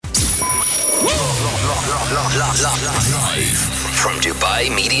Live from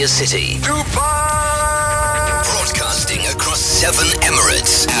Dubai Media City. Dubai! Broadcasting across 7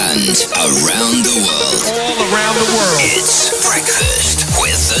 Emirates and around the world. All around the world. It's Breakfast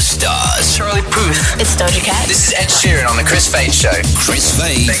with the Stars. Charlie Puth. It's Doja Cat. This is Ed Sheeran on the Chris Fade Show. Chris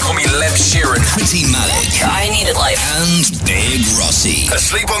Fade. They call me Lev Sheeran. Pretty Malik. I needed life. And Big Rossi.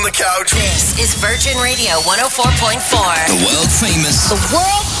 Asleep on the couch. This is Virgin Radio 104.4. The world famous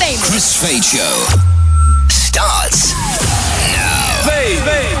Chris Fade Show starts now. Fade.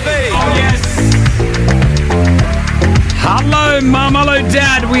 Oh, yes. Hello, Mum. Hello,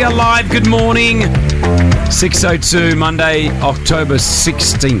 Dad. We are live. Good morning. 6:02, Monday, October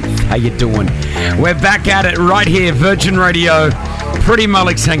 16th. How you doing? We're back at it right here, Virgin Radio. Pretty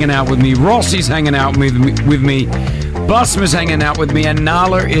Malik's hanging out with me. Rossi's hanging out with me. Busma's hanging out with me. And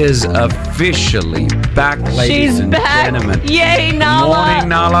Nala is officially back, ladies and gentlemen. Yay, Nala. Morning,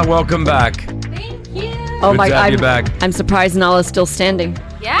 Nala. Welcome back. Oh Good my to have God, you back. I'm surprised Nala's still standing.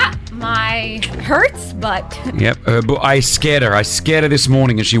 Yeah, my hurts, but Yep, I scared her. I scared her this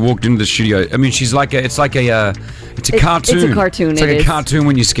morning, and she walked into the studio. I mean, she's like it's a cartoon. It's a cartoon. It's like a cartoon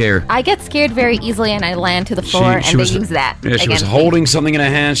when you scare her. I get scared very easily and I land to the floor and they use that. Yeah, she was against holding something in her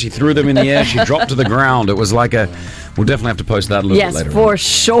hand. She threw them in the air. She dropped to the ground. It was like a. We'll definitely have to post that a little bit later. Yes, for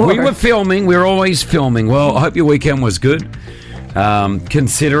sure. We were filming. We're always filming. Well, I hope your weekend was good.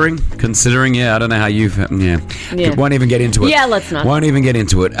 Considering, yeah, I don't know how you've, won't even get into it. Yeah, let's not. Won't even get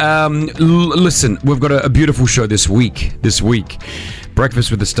into it. Listen, we've got a beautiful show this week.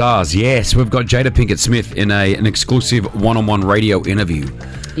 Breakfast with the Stars. Yes, we've got Jada Pinkett Smith in an exclusive one-on-one radio interview.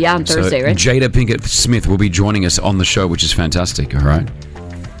 Yeah, on Thursday, right? Jada Pinkett Smith will be joining us on the show, which is fantastic, all right?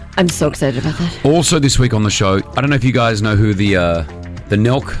 I'm so excited about that. Also this week on the show, I don't know if you guys know who the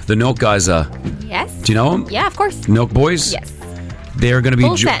Nelk guys are. Yes. Do you know them? Yeah, of course. Nelk boys? Yes. They're going to be...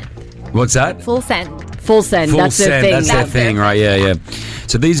 Full send. What's that? Full send. Full send. That's their thing. That's their thing, right? Yeah.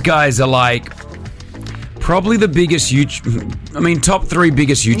 So these guys are like probably the biggest top 3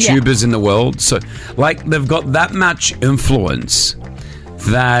 biggest YouTubers in the world. So like they've got that much influence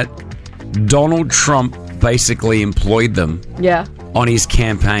that Donald Trump basically employed them on his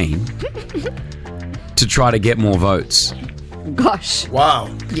campaign to try to get more votes. Gosh.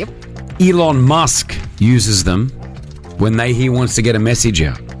 Wow. Yep. Elon Musk uses them when he wants to get a message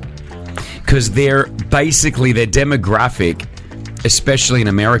out. Because they're basically, their demographic, especially in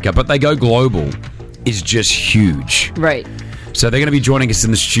America, but they go global, is just huge. Right. So they're going to be joining us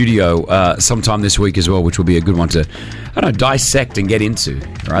in the studio sometime this week as well, which will be a good one to, dissect and get into.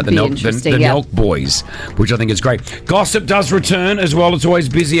 Right, the Nelk boys, which I think is great. Gossip does return as well. It's always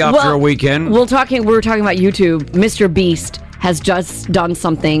busy after a weekend. We're talking about YouTube. Mr. Beast has just done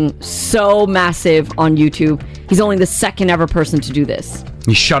something so massive on YouTube. He's only the second ever person to do this.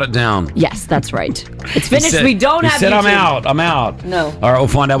 He shut it down. Yes, that's right. It's finished. We don't have YouTube. He said, I'm out. No. All right, we'll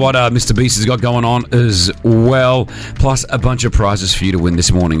find out what Mr. Beast has got going on as well. Plus a bunch of prizes for you to win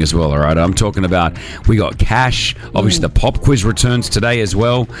this morning as well, all right? I'm talking about, we got cash. Obviously, the pop quiz returns today as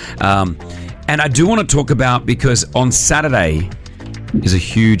well. And I do want to talk about, because on Saturday is a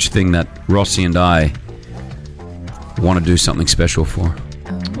huge thing that Rossi and I want to do something special for.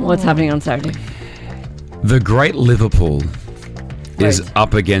 What's happening on Saturday? The great Liverpool is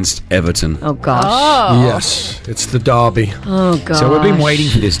up against Everton. Oh, gosh. Oh. Yes, it's the derby. Oh, gosh. So we've been waiting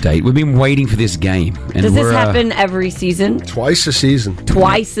for this date. We've been waiting for this game. And Does this happen every season? Twice a season.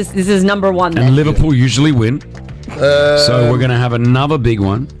 Twice? This is number one then. And Liverpool usually win. So we're going to have another big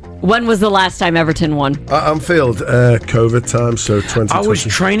one. When was the last time Everton won? Anfield, COVID time, so 2020. I was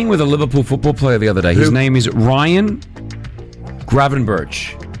training with a Liverpool football player the other day. His name is Ryan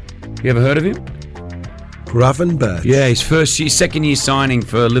Gravenberch. You ever heard of him? Gravenberch? Yeah, his second year signing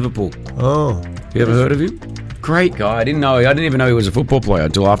for Liverpool. Oh. You ever heard of him? Great guy. I didn't even know he was a football player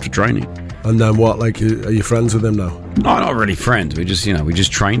until after training. And then what, are you friends with him now? No, not really friends. We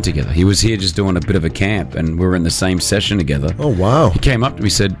just trained together. He was here just doing a bit of a camp, and we were in the same session together. Oh, wow. He came up to me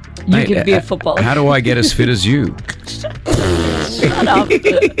and said, You could be a footballer. How do I get as fit as you? Shut up.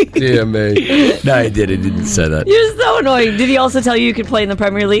 Dear me. No, he didn't say that. You're so annoying. Did he also tell you could play in the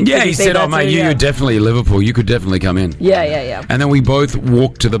Premier League? Yeah, he said, mate, you're definitely Liverpool. You could definitely come in. Yeah. And then we both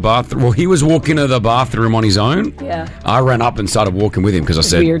walked to the bathroom. Well, he was walking to the bathroom on his own. Yeah. I ran up and started walking with him because I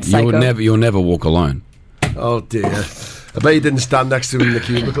said, you'll never walk alone. Oh, dear. I bet you didn't stand next to him in the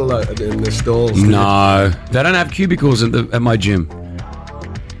cubicle in the stalls. No. They don't have cubicles at my gym.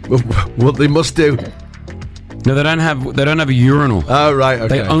 Well, they must do. No, they don't have a urinal. Oh, right,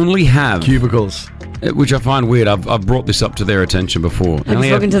 okay. They only have cubicles, which I find weird. I've brought this up to their attention before. Have you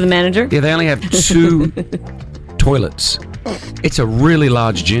spoken to the manager? Yeah, they only have 2 toilets. It's a really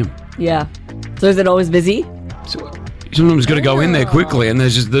large gym. Yeah. So is it always busy? So, sometimes got to go in there quickly, and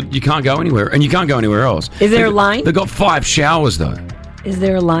there's just you can't go anywhere, and you can't go anywhere else. Is there a line? They've got 5 showers though. Is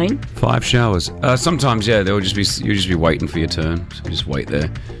there a line? 5 showers. Sometimes, yeah, you'll just be waiting for your turn. So you just wait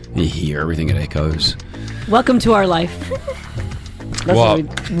there. You hear everything, it echoes. Welcome to our life. That's Well-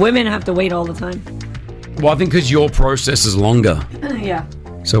 what women have to wait all the time. Well, I think because your process is longer. Yeah.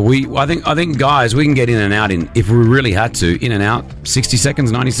 So I think guys, we can get in and out if we really had to, in and out, 60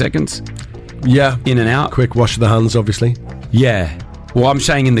 seconds, 90 seconds, Yeah. in and out. Quick wash of the hands, obviously. Yeah. Well, I'm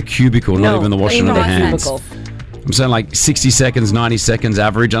saying in the cubicle, not even the washing of the hands. Cubicle. I'm saying like 60 seconds, 90 seconds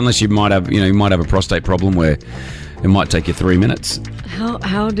average, unless you might have a prostate problem where it might take you 3 minutes.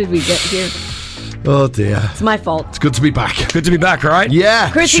 How did we get here? Oh, dear. It's my fault. It's good to be back. Good to be back, right? Yeah.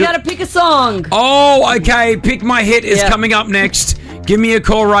 Chris, you got to pick a song. Oh, okay. Pick My Hit is coming up next. Give me a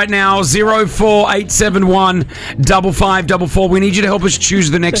call right now, 04871 5544. We need you to help us choose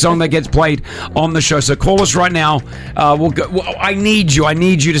the next song that gets played on the show. So call us right now. I need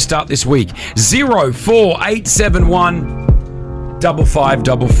you to start this week. 04871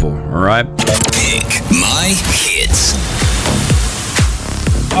 5544. All right? Pick My Hits.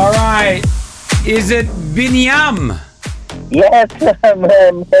 All right. Is it Binyam? Yes,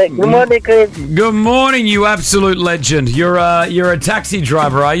 man. Good morning, Chris. Good morning, you absolute legend. You're a taxi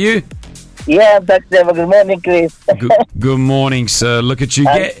driver, are you? Yeah, that's never. Good morning, Chris. Good morning, sir. Look at you.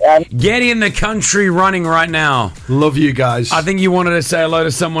 Get in the country running right now. Love you guys. I think you wanted to say hello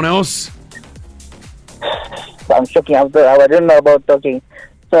to someone else. I'm shocking. I don't know about talking.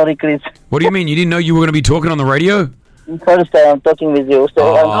 Sorry, Chris. What do you mean? You didn't know you were going to be talking on the radio? First time I'm talking with you.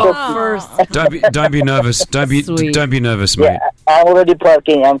 So First. Don't be nervous. Don't be nervous, mate. Yeah, I'm already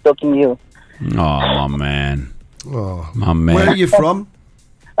parking. I'm talking to you. Oh, my man. Oh. My man. Where are you from?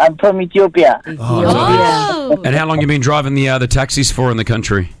 I'm from Ethiopia. Oh. And how long you been driving the taxis for in the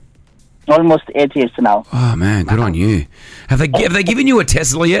country? Almost 8 years now. Oh man, good on you. Have they given you a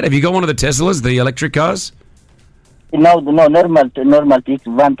Tesla yet? Have you got one of the Teslas, the electric cars? No, normal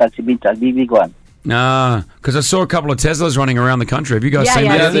one taxi, big one. Nah, because I saw a couple of Teslas running around the country. Have you guys seen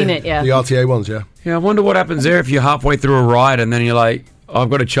that? I've seen it, yeah. The RTA ones, yeah. Yeah, I wonder what happens there if you're halfway through a ride and then you're like, oh,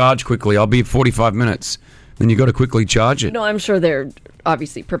 I've got to charge quickly. I'll be 45 minutes. Then you got to quickly charge it. No, I'm sure they're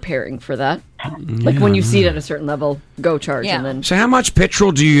obviously preparing for that. Like when you see it at a certain level, go charge and then... So how much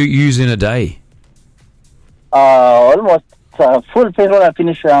petrol do you use in a day? Almost full petrol. I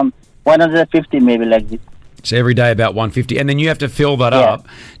finish 150 maybe like this. So every day about 150, and then you have to fill that up.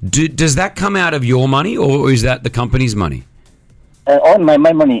 Does that come out of your money, or is that the company's money? On my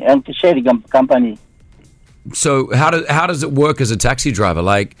money and sharing company. So how does it work as a taxi driver?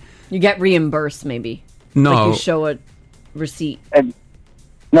 Like, You get reimbursed maybe. no, Like you show a receipt.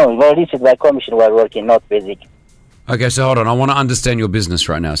 No, well, this is my commission while working, not basic. Okay, so hold on. I want to understand your business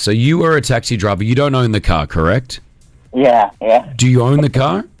right now. So you are a taxi driver. You don't own the car, correct? Yeah. Do you own the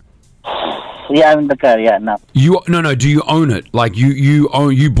car? Yeah, I'm in the car. Yeah, now. No. Do you own it? Like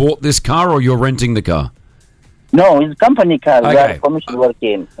you bought this car, or you're renting the car? No, it's company car. We Okay. are commission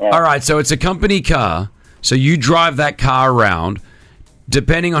working. Yeah. All right, so it's a company car. So you drive that car around.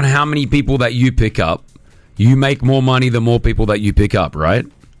 Depending on how many people that you pick up, you make more money the more people that you pick up, right?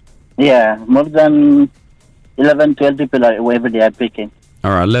 Yeah, more than 11, 12 people every day I'm picking.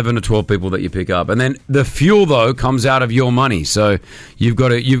 All right, 11 to 12 people that you pick up. And then the fuel, though, comes out of your money. So you've got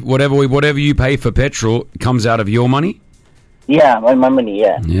to, whatever you pay for petrol comes out of your money? Yeah, my money,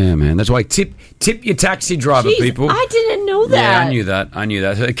 yeah. Yeah, man. That's why tip your taxi driver, Jeez, people. I didn't know that. Yeah, I knew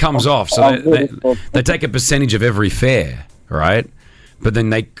that. So it comes off. So they take a percentage of every fare, right? But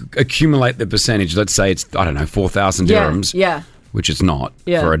then they accumulate the percentage. Let's say it's, 4,000 dirhams. Yeah. Which it's not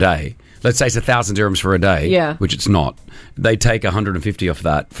Yeah. for a day. Let's say it's 1,000 dirhams for a day. Yeah. Which it's not. They take 150 off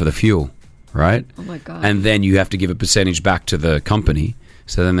that for the fuel, right? Oh my God. And then you have to give a percentage back to the company.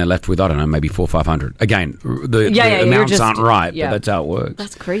 So then they're left with, maybe 400 or 500. Again, the amounts aren't right, but that's how it works.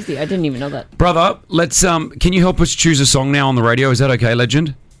 That's crazy. I didn't even know that. Brother, let's can you help us choose a song now on the radio? Is that okay,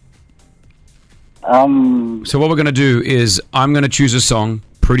 Legend? So what we're going to do is I'm going to choose a song,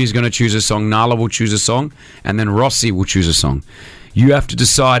 Pretty's going to choose a song, Nala will choose a song, and then Rossi will choose a song. You have to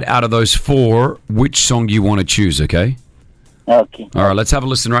decide out of those four which song you want to choose, okay? Okay. All right, let's have a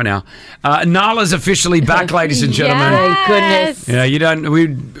listen right now. Nala's officially back, ladies and gentlemen. Thank goodness. Yeah, we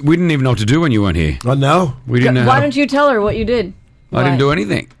didn't even know what to do when you weren't here. I know. We didn't know. Why don't you tell her what you did? I didn't do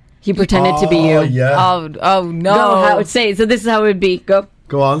anything. He pretended to be you. Yeah. Oh no. Go, how, say it. So this is how it would be. Go.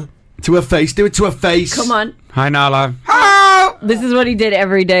 Go on. To her face. Do it to her face. Come on. Hi, Nala. This is what he did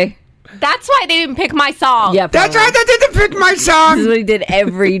every day. That's why they didn't pick my song. Yeah, That's probably. right, they didn't pick my This is song. what he did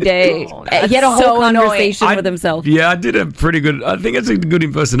every day. He had a whole so conversation I- with himself. Yeah, I did a pretty good. I think it's a good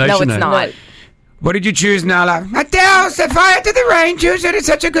impersonation. No, it's there. not. What did you choose, Nala? Adele, Set Fire to the Rain. Choose it. It's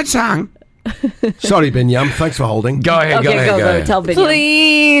such a good song. Sorry, Binyam. Thanks for holding. Go ahead, Okay, go ahead. Tell Binyam.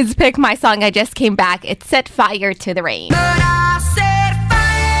 Please pick my song. I just came back. It's Set Fire to the Rain.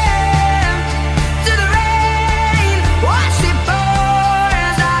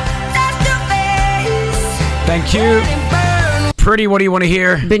 Thank you. Pretty, what do you want to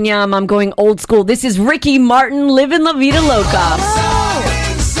hear? Binyam, I'm going old school. This is Ricky Martin, Livin' La Vida Loca.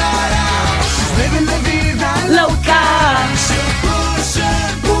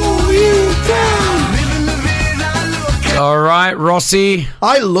 All right, Rossi.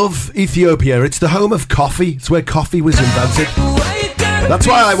 I love Ethiopia. It's the home of coffee. It's where coffee was invented. That's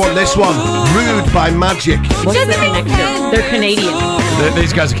why I want this one. Rude by Magic. What's the connection? They're Canadian.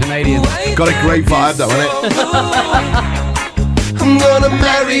 These guys are Canadian. Got a great vibe, though, isn't it? I'm gonna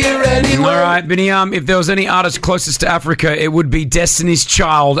marry her anyway. All right, Binyam, if there was any artist closest to Africa, it would be Destiny's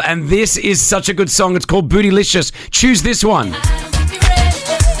Child. And this is such a good song. It's called Bootylicious. Choose this one.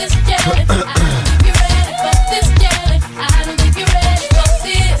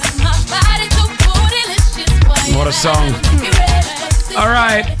 What a song. All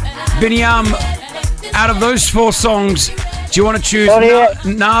right, Binyam, out of those 4 songs, do you want to choose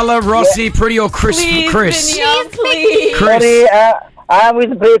Nala, Rossi, Pretty, or Chris? Chris. Binyam, please. Chris. Sorry, I'm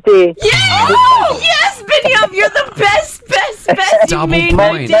with Pretty. Yeah! Oh, yes, Binyam, you're the best. Double You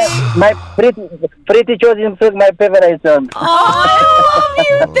made points. My Pretty chosen song, my favorite song. Oh,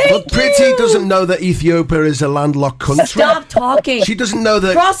 I love you. Thank But Pretty doesn't know that Ethiopia is a landlocked country. Stop talking. She doesn't know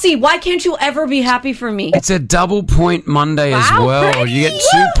that. Rossi, why can't you ever be happy for me? It's a double point Monday as Wow, well. Pretty. You get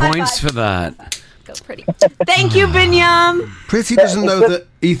 2 points for that. Go Pretty. Thank you, Binyam. Pretty doesn't know that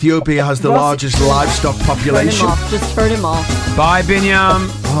Ethiopia has the largest livestock Turn him population. off. Just turn him off. Bye, Binyam.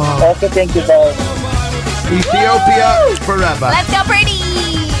 Okay, thank you, bye. Ethiopia forever. Let's go, Pretty.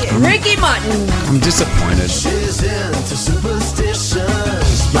 Ricky Martin. I'm disappointed. She's into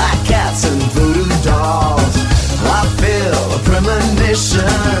superstitions, black cats and voodoo dolls. I feel a premonition,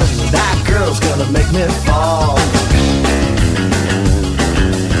 that girl's gonna make me fall.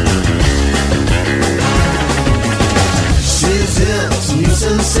 She's into new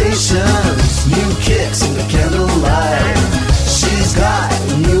sensations, new kicks in the candlelight. She's got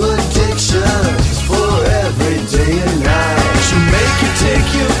new addictions for every day and night. She'll make you take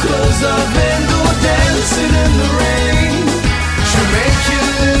your clothes off and go dancing in the rain. She'll make you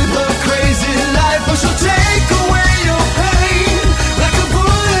live a crazy life, or she'll take away your pain like a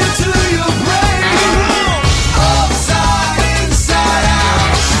bullet to your brain. Upside, inside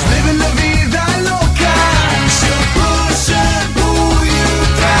out, she's living la vida loca. She'll push and pull you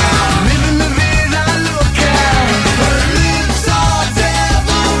down, living la vida loca. Her lips are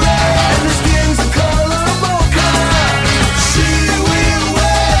devil red and her skin's the color mocha. She will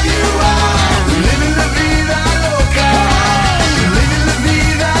wear you out, living la vida loca. Living la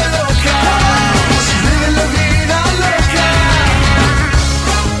vida loca. She's living la vida loca.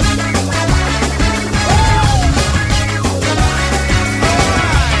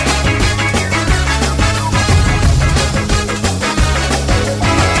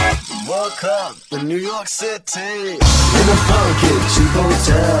 Woke up in New York City in a funky cheap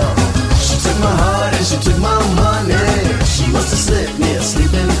hotel. She took my heart and she took my money. She must have slipped me a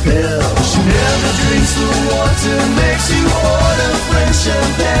sleeping pill. She never drinks the water, makes you order French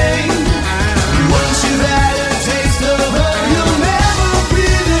champagne. Once you've had a taste of her, you'll never be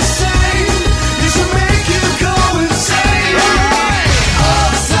the same. You should make you go insane.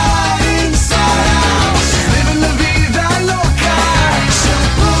 Upside, inside out, she's living la vida loca. She'll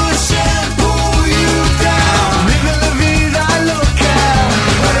push and pull you down, living la vida loca.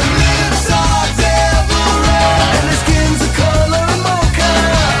 Her lips are devil red and her skin's the color mocha.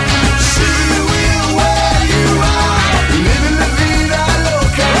 She will wear you out, living la vida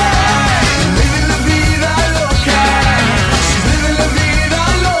loca. Living la vida loca. She's living la vida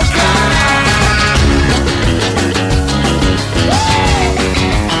loca.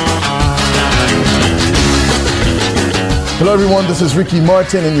 Hello, everyone. This is Ricky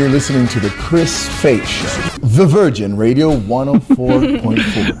Martin, and you're listening to The Chris Fate Show. The Virgin Radio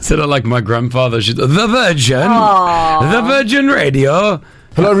 104.4. Said I like my grandfather. She's the Virgin. The Virgin Radio.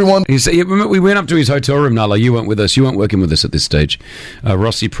 Hello, everyone. You see, we went up to his hotel room, Nala. You weren't with us. You weren't working with us at this stage.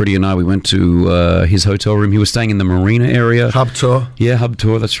 Rossi, Pretty, and I, we went to his hotel room. He was staying in the marina area. Hub tour. Yeah, Hub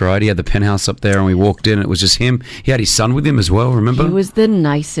Tour, that's right. He had the penthouse up there, and we walked in, and it was just him. He had his son with him as well, remember? He was the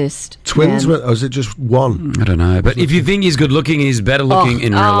nicest. twins, Man. or is it just one? I don't know. But if you think he's good looking, he's better looking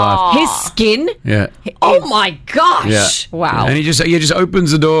in real life. His skin. Yeah. Oh my gosh! Yeah. Wow. And he just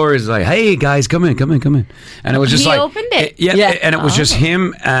opens the door. He's like, "Hey guys, come in." And it was just He like opened it? Yeah. And it was just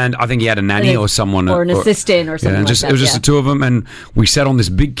him, and I think he had a nanny or someone or an assistant or something and like just that. it was just yeah. the two of them, and we sat on this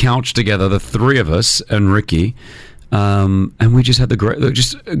big couch together, the three of us and Ricky. And we just had a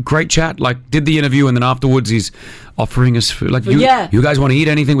great chat. Like, did the interview, and then afterwards he's offering us food. Like, you guys want to eat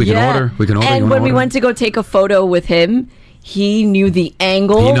anything? We can order. We can order. And when we went to go take a photo with him, he knew the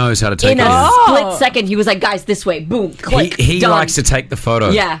angle. He knows how to take in it a in. split second. He was like, "Guys, this way, boom, click." He done. likes to take the photo.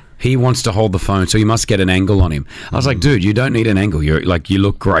 Yeah. He wants to hold the phone, so you must get an angle on him. I was like, dude, you don't need an angle. You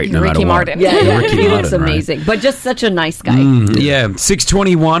look great no matter Ricky what. Martin. Yeah, You're Ricky he looks Martin, right? amazing, but just such a nice guy. Yeah,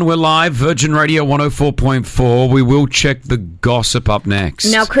 6:21. We're live, Virgin Radio 104.4. We will check the gossip up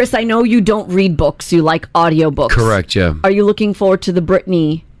next. Now, Chris, I know you don't read books; you like audiobooks. Correct. Yeah. Are you looking forward to the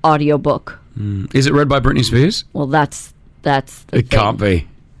Britney audiobook? Is it read by Britney Spears? Well, that's the It can't be.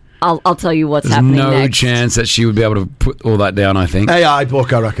 I'll tell you what's There's happening no next. chance that she would be able to put all that down, I think. AI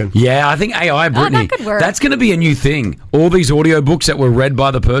book, I reckon. Yeah, I think AI Britney. that could work. That's going to be a new thing. All these audiobooks that were read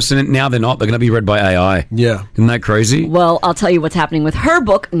by the person, now they're not. They're going to be read by AI. Yeah. Isn't that crazy? Well, I'll tell you what's happening with her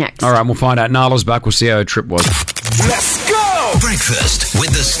book next. All right, we'll find out. Nala's back. We'll see how her trip was. Let's go! Breakfast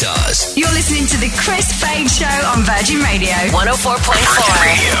with the Stars. You're listening to the Chris Fade Show on Virgin Radio 104.4.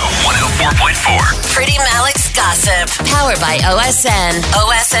 Radio 104.4. Pretty Malik's Gossip. Powered by OSN.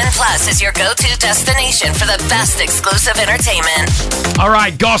 OSN Plus is your go-to destination for the best exclusive entertainment. All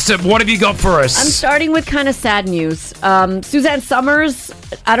right, gossip. What have you got for us? I'm starting with kind of sad news. Suzanne Summers,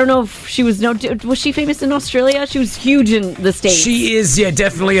 I don't know if she was she famous in Australia? She was huge in the States. She is, yeah,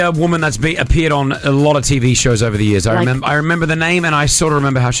 definitely a woman that's appeared on a lot of TV shows over the years. I remember the name, and I sort of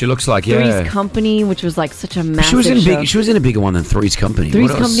remember how she looks like. Yeah, Three's Company, which was like such a massive she was in show. she was in a bigger one than Three's Company. Three's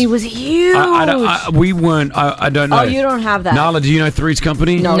What else? Company was huge. We weren't. I don't know. Oh, you don't have that. Nala, do you know Three's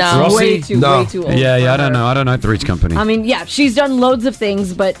Company? No, it's Rossi? way too old. Yeah, for I don't her. know. I don't know Three's Company. I mean, yeah, she's done loads of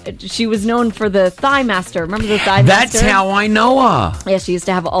things, but she was known for the Thigh Master. Remember the Thigh Master? That's how I know her. Yeah, she used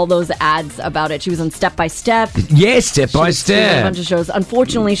to have all those ads about it. She was on Step by Step. Yeah, Step by She did a Step. bunch of shows.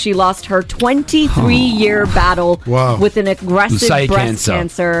 Unfortunately, she lost her 23-year battle with an aggressive Say breast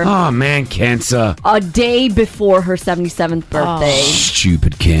cancer. Oh man, cancer. A day before her 77th birthday.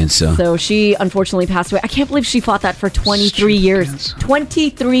 Stupid cancer. So she unfortunately passed away. I can't believe she fought that for 23 years.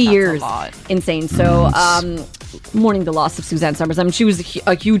 23 years. Insane. So, mourning the loss of Suzanne Summers. I mean, she was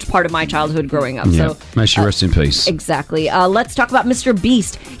a huge part of my childhood growing up. Yeah. So, May she rest in peace. exactly. Let's talk about Mr.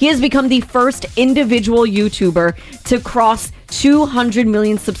 Beast. He has become the first individual YouTuber to cross 200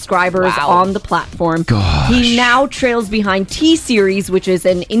 million subscribers on the platform. Gosh. He now trails behind T-Series, which is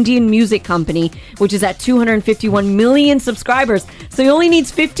an Indian music company, which is at 251 million subscribers. So he only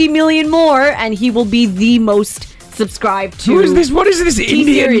needs 50 million more, and he will be the most subscribed to. Who is this? What is this T-Series.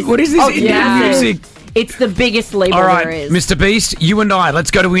 Indian? What is this Indian music? It's the biggest label All right, there is. Mr. Beast, you and I,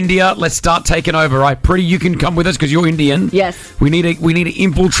 let's go to India. Let's start taking over, right? Pretty, you can come with us because you're Indian. Yes. We need to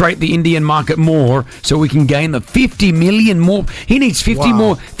infiltrate the Indian market more so we can gain the 50 million more. He needs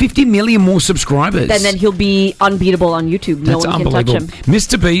 50 million more subscribers. And then he'll be unbeatable on YouTube. No That's one can touch unbelievable. him.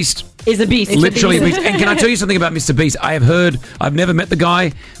 Mr. Beast Is a beast. literally a beast. And can I tell you something about Mr. Beast? I've never met the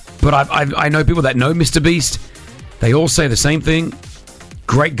guy, but I know people that know Mr. Beast. They all say the same thing.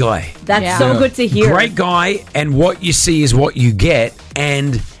 Great guy. That's so good to hear. Great guy, and what you see is what you get.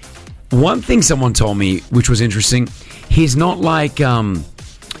 And one thing someone told me, which was interesting, he's not like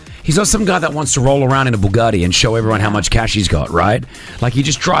he's not some guy that wants to roll around in a Bugatti and show everyone how much cash he's got, right? Like, he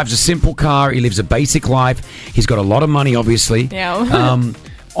just drives a simple car. He lives a basic life. He's got a lot of money, obviously. Yeah.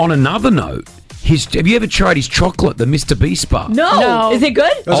 On another note, have you ever tried his chocolate, the Mr. Beast bar? No. Is it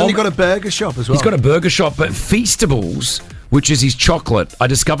good? Hasn't he got a burger shop as well? He's got a burger shop, but Feastables, which is his chocolate, I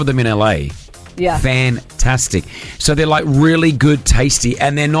discovered them in LA. Yeah. Fantastic. So they're like really good, tasty,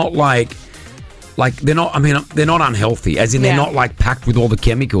 and they're not they're not unhealthy, as in they're not like packed with all the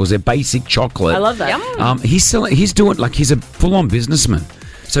chemicals. They're basic chocolate. I love that. He's a full-on businessman.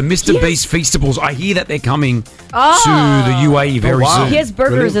 So Mr. Beast Feastables, I hear that they're coming to the UAE very soon. He has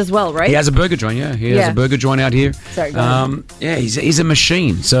burgers as well, right? He has a burger joint, yeah. He has a burger joint out here. Sorry, go ahead. Yeah, he's a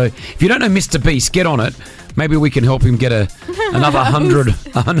machine. So if you don't know Mr. Beast, get on it. Maybe we can help him get another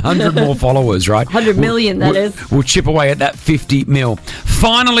 100 more followers, right? 100 million, that is. We'll chip away at that 50 mil.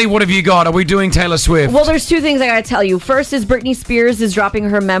 Finally, what have you got? Are we doing Taylor Swift? Well, there's two things I gotta tell you. First is Britney Spears is dropping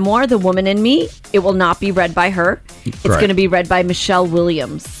her memoir, The Woman in Me. It will not be read by her. It's Right. going to be read by Michelle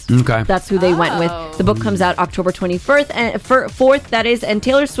Williams. Williams. Okay. That's who they went with. The book comes out October 24th, and 4th, that is. And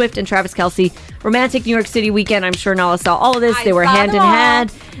Taylor Swift and Travis Kelce, romantic New York City weekend. I'm sure Nala saw all of this. They were hand in hand.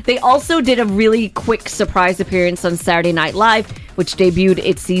 They also did a really quick surprise appearance on Saturday Night Live, which debuted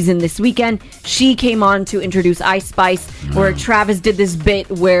its season this weekend. She came on to introduce Ice Spice, where Travis did this bit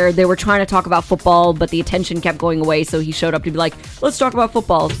where they were trying to talk about football, but the attention kept going away, so he showed up to be like, let's talk about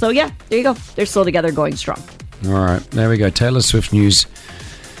football. So yeah, there you go. They're still together, going strong. All right, there we go. Taylor Swift news.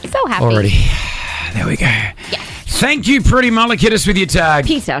 So happy. Already. There we go. Yes. Thank you, Pretty Mullet. Hit us with your tag.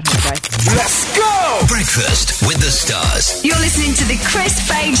 Peace out, guys. Let's go! Breakfast with the Stars. You're listening to the Chris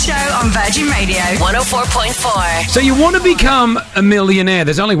Fade Show on Virgin Radio 104.4. So you want to become a millionaire.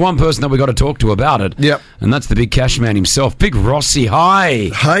 There's only one person that we got to talk to about it. Yep. And that's the big cash man himself, Big Rossi. Hi.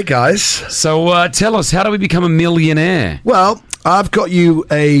 Hi, guys. So tell us, how do we become a millionaire? Well, I've got you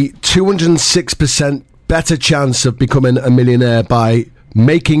a 206% better chance of becoming a millionaire by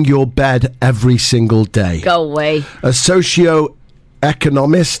making your bed every single day. Go away. A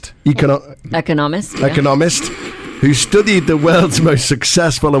socio-economist, Economist. who studied the world's most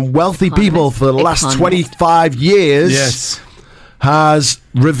successful and wealthy people for the last 25 years, has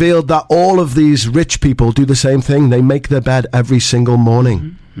revealed that all of these rich people do the same thing. They make their bed every single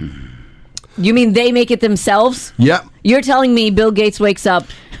morning. You mean they make it themselves? Yeah. You're telling me Bill Gates wakes up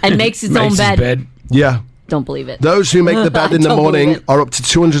and makes his own bed? Yeah. Don't believe it. Those who make the bed in the morning are up to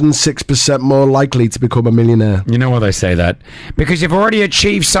 206% more likely to become a millionaire. You know why they say that? Because you've already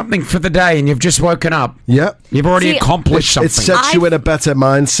achieved something for the day and you've just woken up. Yeah. You've already accomplished something. It sets you in a better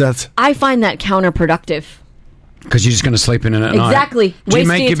mindset. I find that counterproductive. Because you're just going to sleep in it at night. Exactly. Do you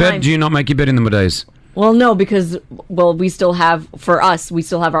make Wasting your bed? time. Do you not make your bed in the days? Well, no, because, we still have, for us, we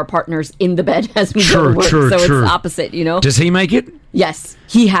still have our partners in the bed as we go to work. So it's opposite, you know? Does he make it? Yes,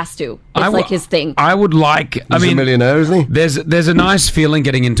 he has to. It's like his thing. I would like... He's a millionaire, isn't he? There's a nice feeling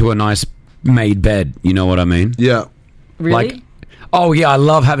getting into a nice made bed. You know what I mean? Yeah. Really? Oh, yeah, I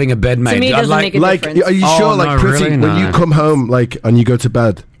love having a bed made. To me, it doesn't make a difference. Are you sure, no, Pretty, really? when you come home, and you go to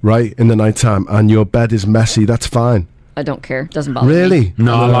bed, right, in the nighttime, and your bed is messy, that's fine? I don't care. Doesn't bother me. Really?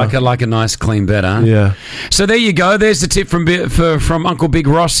 No, I like a nice clean bed, huh? Yeah. So there you go. There's the tip from Uncle Big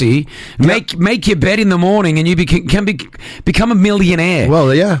Rossi. Make your bed in the morning, and you can become a millionaire.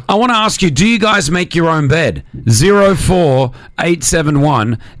 Well, yeah. I want to ask you: do you guys make your own bed?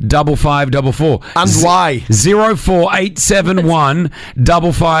 04871 5544. And why? 04871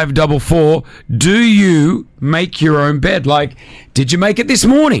 5544. Do you make your own bed? Like, did you make it this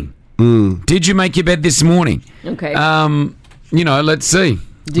morning? Did you make your bed this morning? Okay. Let's see.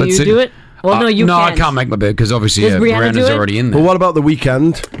 Do you do it? Well, no, you No, can't. I can't make my bed because obviously Does Brianna do Brianna's it? already in there. Well, what about the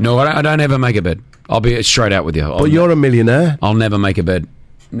weekend? No, I don't ever make a bed. I'll be straight out with you. But you're a millionaire. I'll never make a bed.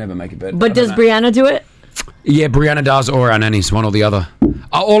 Never make a bed. But does Brianna do it? Yeah, Brianna does, or our nannies, one or the other.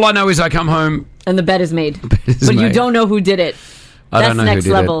 All I know is I come home... And the bed is made. is But you made. don't know who did it. I That's don't know next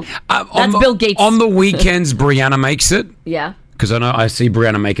who did level. it. That's Bill Gates. On the weekends, Brianna makes it. Yeah. Because I see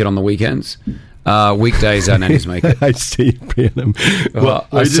Brianna make it on the weekends. Weekdays, our nannies make it. I see Brianna. Well,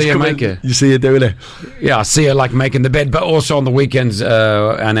 I see her make it. You see her doing it? Yeah, I see her making the bed, but also on the weekends,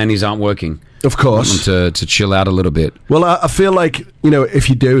 our nannies aren't working. Of course. I want them to chill out a little bit. Well, I feel like, if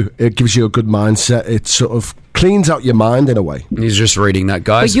you do, it gives you a good mindset. It sort of cleans out your mind in a way. He's just reading that,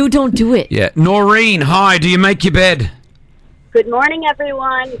 guys. But you don't do it. Yeah. Noreen, hi. Do you make your bed? Good morning,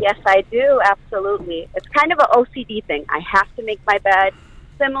 everyone. Yes, I do. Absolutely. It's kind of an OCD thing. I have to make my bed.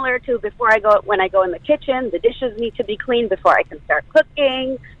 Similar to when I go in the kitchen, the dishes need to be clean before I can start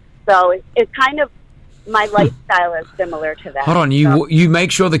cooking. So it's kind of, my lifestyle is similar to that. Hold on, you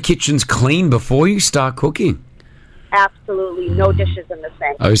make sure the kitchen's clean before you start cooking? Absolutely. No dishes in the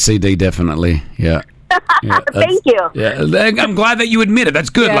sink. OCD, definitely. Yeah. Thank you. Yeah, I'm glad that you admit it. That's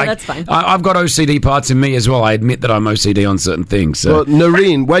good. Yeah, that's fine. I've got OCD parts in me as well. I admit that I'm OCD on certain things. So. Well,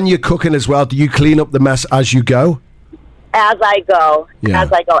 Noreen, when you're cooking as well, do you clean up the mess as you go? As I go. Yeah. As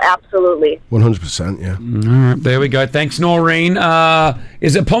I go, absolutely. 100%, yeah. All right, there we go. Thanks, Noreen.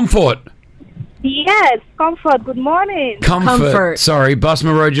 Is it Pomfort? Yes, Comfort. Good morning. Comfort. Sorry,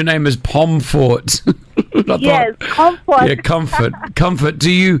 Busma Road, your name is Pomfort. Yes, Comfort. Yeah, Comfort. Comfort.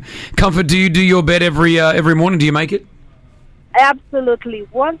 Do you do your bed every morning? Do you make it? Absolutely.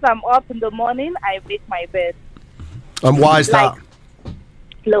 Once I'm up in the morning, I make my bed. And why is that?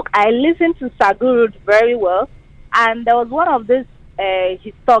 Look, I listen to Saguru very well, and there was one of this,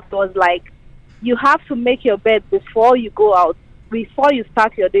 his talk was like, you have to make your bed before you go out, before you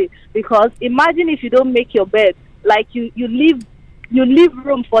start your day, because imagine if you don't make your bed, like you leave you leave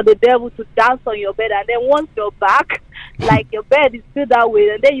room for the devil to dance on your bed, and then once you're back, like your bed is still that way,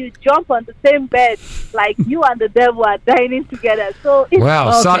 and then you jump on the same bed, like you and the devil are dining together. So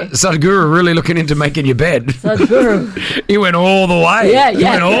it's Sadhguru really looking into making your bed. Sadhguru. He went all the way. Yeah. He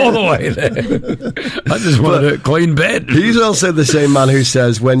went all the way there. I just wanted a clean bed. He's also the same man who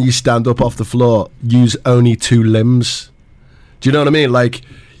says when you stand up off the floor, use only 2 limbs. Do you know what I mean? Like,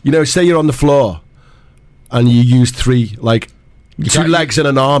 say you're on the floor and you use 3, like 2 legs and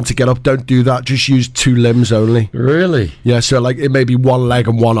an arm to get up. Don't do that. Just use 2 limbs only. Really? Yeah. So like it may be 1 leg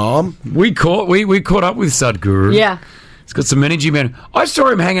and 1 arm. We caught up with Sadhguru. Yeah. He's got some energy, man. I saw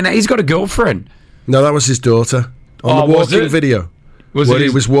him hanging out. He's got a girlfriend. No, that was his daughter on the walking video. He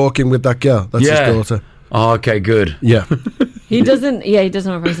was walking with that girl. That's his daughter. Oh, okay, good. Yeah. He doesn't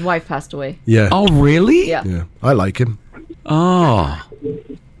remember. His wife passed away. Yeah. Oh, really? Yeah. I like him. Oh.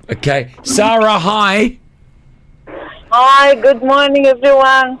 Okay. Sarah, hi. Hi, good morning,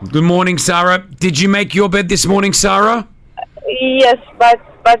 everyone. Good morning, Sarah. Did you make your bed this morning, Sarah? Yes, but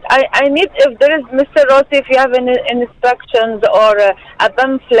I need, if there is, Mr. Rossi, if you have any instructions or a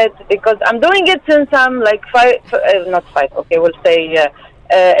pamphlet, because I'm doing it since I'm like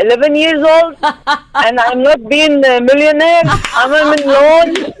 11 years old, and I'm not being a millionaire. I'm in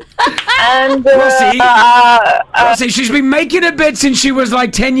loan. And Rossi, she's been making a bed since she was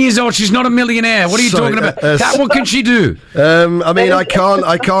like 10 years old. She's not a millionaire. What are you talking about? What can she do? I mean, I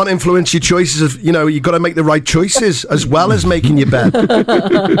can't influence your choices of, you've got to make the right choices as well as making your bed.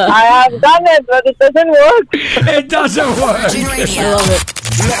 I have done it, but it doesn't work. It doesn't work. Virgin Radio. I love it.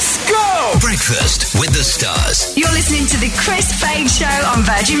 Let's go! Breakfast with the Stars. You're listening to the Chris Fade Show on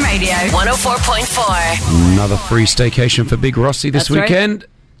Virgin Radio 104.4. Another free staycation for Big Rossi this That's weekend.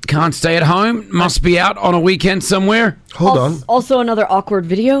 Can't stay at home. Must be out on a weekend somewhere. Hold on. Also, another awkward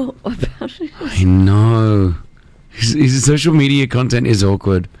video about it. I know. His social media content is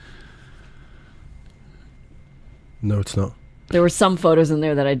awkward. No, it's not. There were some photos in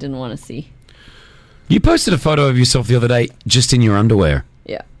there that I didn't want to see. You posted a photo of yourself the other day just in your underwear.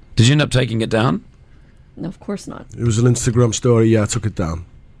 Yeah. Did you end up taking it down? No, of course not. It was an Instagram story. Yeah, I took it down.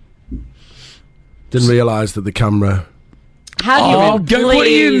 Didn't realise that the camera... What do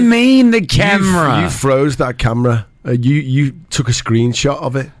you mean the camera? You froze that camera. You took a screenshot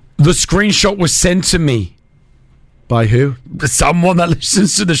of it. The screenshot was sent to me. By who? Someone that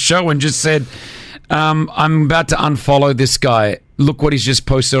listens to the show and just said, I'm about to unfollow this guy. Look what he's just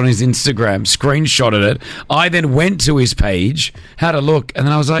posted on his Instagram. Screenshotted it. I then went to his page, had a look, and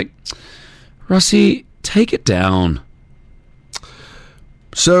then I was like, Rossi, take it down.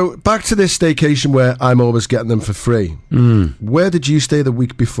 So, back to this staycation where I'm always getting them for free. Where did you stay the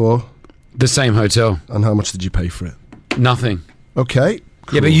week before? The same hotel. And how much did you pay for it? Nothing. Okay.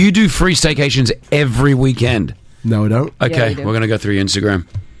 Cool. Yeah, but you do free staycations every weekend. No, I don't. Okay, we're going to go through your Instagram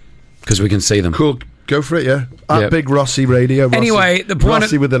because we can see them. Cool. Go for it, yeah. At Big Rossi Radio. Rossi. Anyway, the point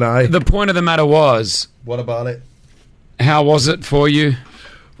Rossi with an I. The point of the matter was... What about it? How was it for you?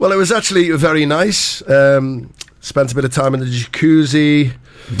 Well, it was actually very nice. Spent a bit of time in the jacuzzi.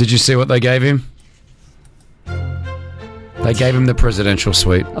 Did you see what they gave him? They gave him the presidential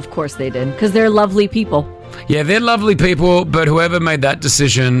suite. Of course they did, because they're lovely people. Yeah, they're lovely people, but whoever made that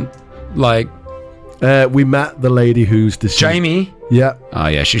decision, like... we met the lady who's deceased. Jamie? Yeah. Oh,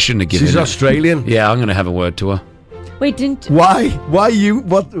 yeah, she shouldn't have given She's it. Australian. Yeah, I'm going to have a word to her. Wait, didn't... Why? Why you...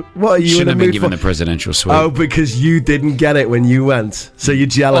 What are you shouldn't in have the been mood given for? the presidential suite. Oh, because you didn't get it when you went. So you're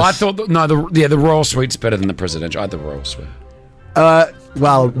jealous. Oh, I thought... the royal suite's better than the presidential. I had the royal suite.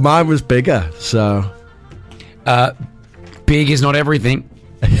 Well, mine was bigger, so... Big is not everything.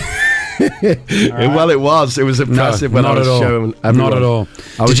 Well, it was. It was impressive when I was showing everyone. Not at all.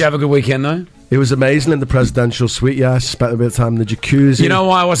 Did you have a good weekend, though? It was amazing in the presidential suite, yeah. I spent a bit of time in the jacuzzi. You know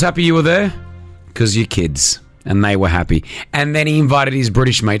why I was happy you were there? Because you're kids. And they were happy. And then he invited his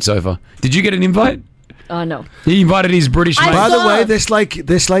British mates over. Did you get an invite? No. He invited his British mates. By the way, this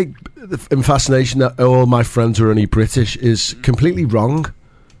fascination that all my friends are only British is completely wrong.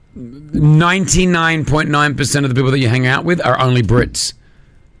 99.9% of the people that you hang out with are only Brits.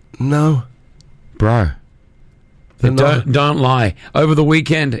 No. Bro. Don't lie. Over the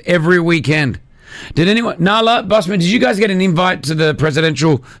weekend, every weekend. Did anyone... Nala, Busman, did you guys get an invite to the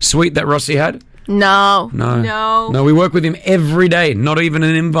presidential suite that Rossi had? No. No, we work with him every day. Not even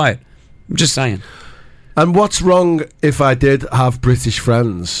an invite. I'm just saying. And what's wrong if I did have British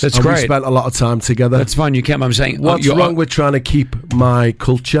friends? That's and great. We spent a lot of time together. That's fine. You can't. I'm saying... What's wrong with trying to keep my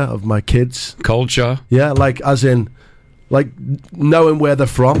culture of my kids? Culture? Yeah, like as in... Like knowing where they're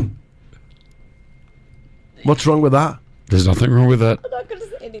from. What's wrong with that? There's nothing wrong with that.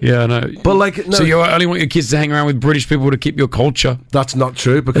 Yeah, I know. But like, no, so you only want your kids to hang around with British people to keep your culture? That's not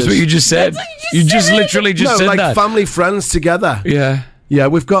true. Because that's what you just said. You just literally just said like that. Family, friends together. Yeah. Yeah,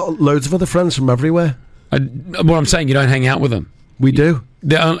 we've got loads of other friends from everywhere. What I'm saying, you don't hang out with them. We do.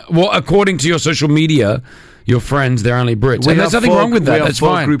 Well, according to your social media, your friends, they're only Brits. And there's nothing wrong with that. That's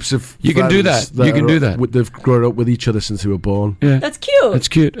fine. Groups of you can do that. You can do that. They've grown up with each other since they were born. Yeah. That's cute. That's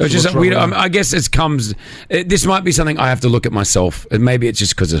cute. It's just, I guess it comes. This might be something I have to look at myself. Maybe it's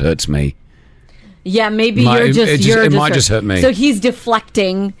just because it hurts me. Yeah, maybe it might just hurt me. So he's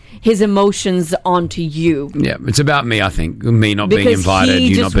deflecting his emotions onto you. Yeah, it's about me, I think. Me not being invited,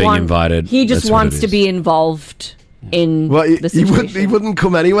 you not being invited. He just wants to be involved in the situation. He wouldn't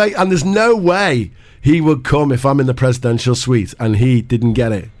come anyway, and there's no way he would come if I'm in the presidential suite and he didn't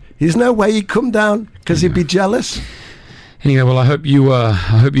get it. There's no way he'd come down because he'd be jealous. Anyway, well, I hope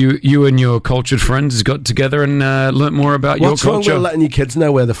you and your cultured friends got together and learnt more about your culture. What's wrong with letting your kids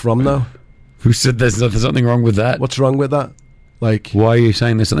know where they're from, though? Who said there's something wrong with that? What's wrong with that? Like, why are you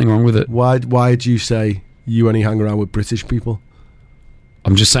saying there's something wrong with it? Why do you say you only hang around with British people?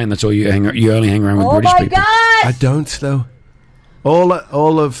 I'm just saying that's all you only hang around with British people. Oh my God! I don't, though.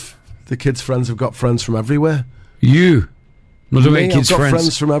 All of the kids' friends have got friends from everywhere. You? Not Me, I've got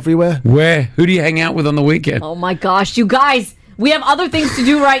friends from everywhere. Where? Who do you hang out with on the weekend? Oh my gosh, you guys! We have other things to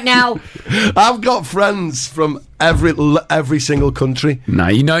do right now. I've got friends from every single country. No,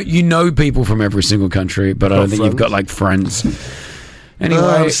 you know people from every single country, but I don't think you've got like friends. Anyway,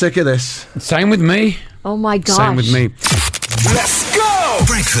 I'm sick of this. Same with me. Oh my gosh. Same with me. Let's go!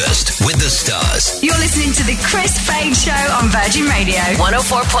 Breakfast with the Stars. You're listening to the Chris Fade Show on Virgin Radio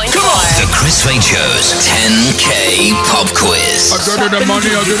 104.4. The Chris Fade Show's 10K pop quiz. I got the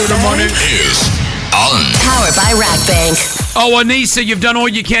money. Is on. Powered by Rack Bank. Oh, Anissa, you've done all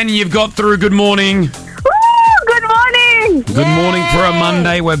you can and you've got through. Good morning. Woo! Good morning. Good morning for a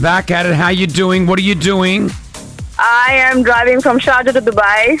Monday. We're back at it. How you doing? What are you doing? I am driving from Sharjah to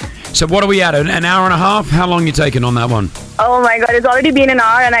Dubai. So what are we at? An hour and a half? How long you taking on that one? Oh my God, it's already been an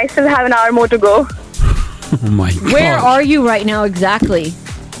hour and I still have an hour more to go. Oh my God. Where are you right now exactly?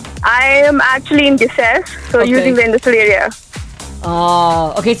 I am actually in Gizeh, so using the industrial area.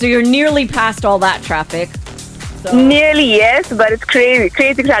 Oh, okay, so you're nearly past all that traffic. So. Nearly, yes, but it's crazy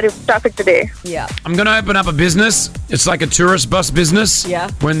traffic today. Yeah. I'm going to open up a business. It's like a tourist bus business.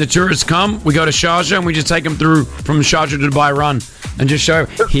 Yeah. When the tourists come, we go to Sharjah and we just take them through from Sharjah to Dubai Run and just show,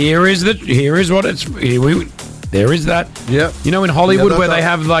 there is that. Yeah. You know in Hollywood where they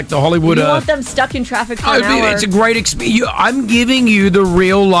have like the Hollywood... You want them stuck in traffic for an hour. It's a great experience. I'm giving you the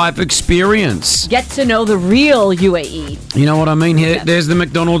real life experience. Get to know the real UAE. You know what I mean? Here, there's the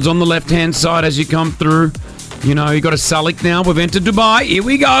McDonald's on the left-hand side as you come through. You know, you got a Salik now. We've entered Dubai. Here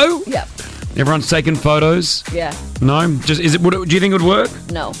we go. Yep. Everyone's taking photos. Yeah. No? Do you think it would work?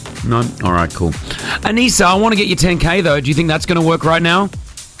 No. No? All right, cool. Anissa, I want to get you 10K, though. Do you think that's going to work right now?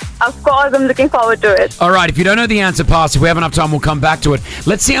 Of course, I'm looking forward to it. All right, if you don't know the answer, pass. If we have enough time, we'll come back to it.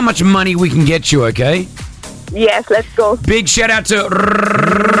 Let's see how much money we can get you, okay? Yes, let's go. Big shout out to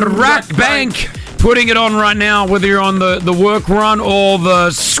Rack Bank. Putting it on right now, whether you're on the work run or the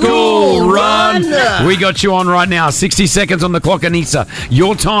school run. We got you on right now. 60 seconds on the clock, Anissa.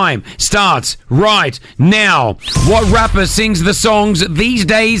 Your time starts right now. What rapper sings the songs These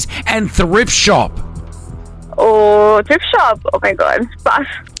Days and Thrift Shop? Oh, Thrift Shop. Oh my God. Pass.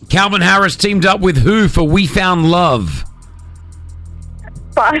 Calvin Harris teamed up with who for We Found Love?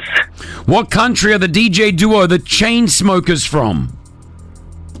 Pass. What country are the DJ duo the Chainsmokers from?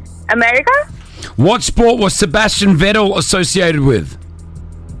 America? What sport was Sebastian Vettel associated with?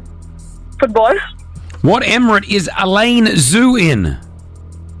 Football. What emirate is Alain Zhu in?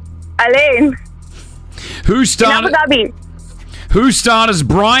 Alain. Who starred in Abu Dhabi. Who starred as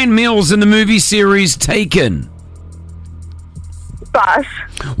Brian Mills in the movie series Taken? Pass.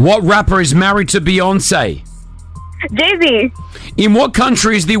 What rapper is married to Beyonce? Jay-Z. In what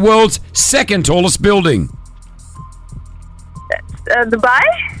country is the world's second tallest building? Dubai?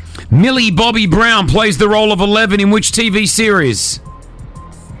 Millie Bobby Brown plays the role of 11 in which TV series?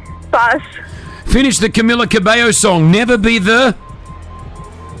 Pass. Finish the Camila Cabello song, Never Be the...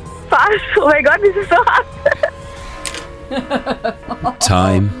 Pass. Oh my God, this is so hard.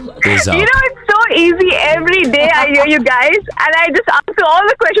 Time is up. You know, it's so easy. Every day I hear you guys and I just answer all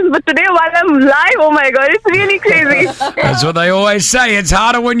the questions. But today while I'm live, oh my God, it's really crazy. That's what they always say. It's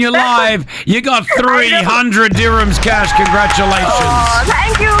harder when you're live. You got 300 dirhams cash. Congratulations. Oh,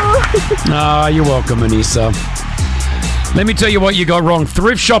 thank you. You're welcome, Anissa. Let me tell you what you got wrong.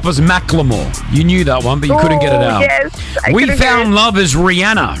 Thrift Shoppers Macklemore. You knew that one, but you couldn't get it out. Yes, We Found Love is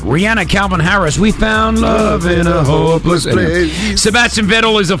Rihanna. Rihanna Calvin Harris. We found love in a hopeless place. Sebastian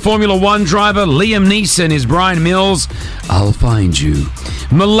Vettel is a Formula One driver. Liam Neeson is Brian Mills. I'll find you.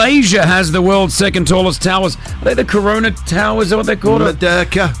 Malaysia has the world's second tallest towers. Are they the Corona Towers? Is that what they're called?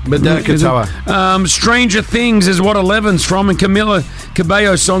 Merdeka Tower. Stranger Things is what 11's from, and Camila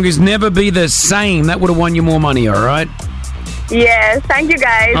Cabello's song is Never Be the Same. That would have won you more money, all right? Yes, thank you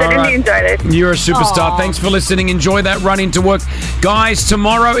guys. I really enjoyed it. You're a superstar. Thanks for listening. Enjoy that run into work. Guys,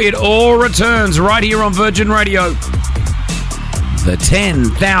 tomorrow it all returns right here on Virgin Radio. The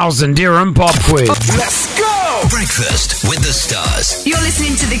 10,000 dirham pop quiz. Let's go! Breakfast with the stars. You're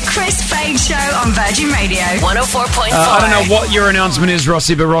listening to the Chris Fade Show on Virgin Radio 104.4. I don't know what your announcement is,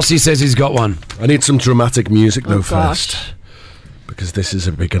 Rossi, but Rossi says he's got one. I need some dramatic music, though, first. Because this is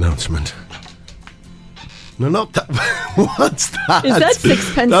a big announcement. No, not that. What's that? Is that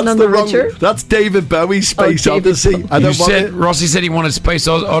Sixpence None the Richer? That's David Bowie's Space Odyssey. I don't want it. Rossi said he wanted Space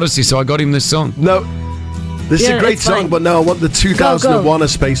Odyssey, so I got him this song. No. This is a great song, but no, I want the 2001 A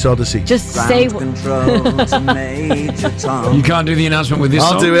Space Odyssey. Just say You can't do the announcement with this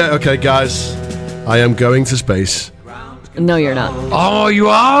song? I'll do it. Okay, guys. I am going to space. No, you're not. Oh, you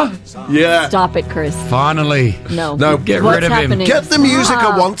are? Yeah. Stop it, Chris. Finally. No. Get What's rid of happening? him. Get the music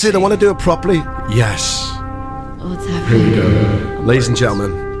I wanted. I want to do it properly. Yes. What's happening? Here we go. Ladies and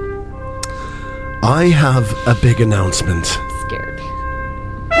gentlemen, I have a big announcement. Scared.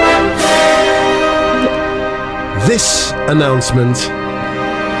 This announcement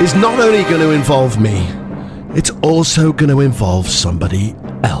is not only going to involve me, it's also going to involve somebody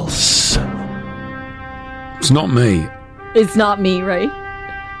else. It's not me. It's not me, right?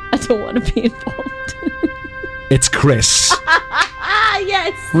 I don't want to be involved. It's Chris.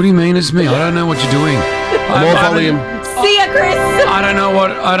 Yes. What do you mean it's me? I don't know what you're doing. More volume. See ya, Chris. I don't know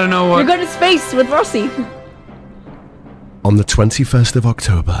what. You're going to space with Rossi. On the 21st of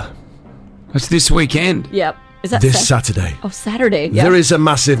October. It's this weekend. Yep. Is that This Saturday. Oh, Saturday. There is a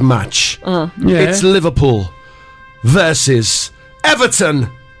massive match. Yeah. It's Liverpool versus Everton.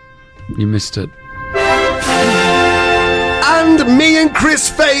 You missed it. And me and Chris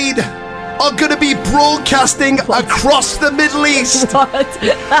Fade are going to be broadcasting across the Middle East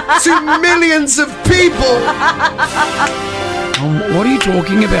to millions of people. What are you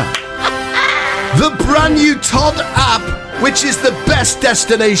talking about? The brand new Todd app, which is the best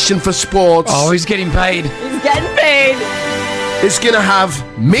destination for sports. Oh, he's getting paid. He's getting paid. Is going to have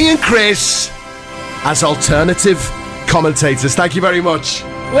me and Chris as alternative commentators. Thank you very much.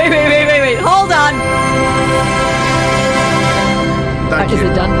 Wait. Hold on. Thank Is you.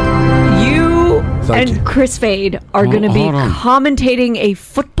 it done? You Thank and you. Chris Fade are going to be hold on. commentating a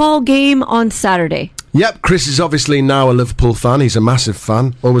football game on Saturday. Yep, Chris is obviously now a Liverpool fan. He's a massive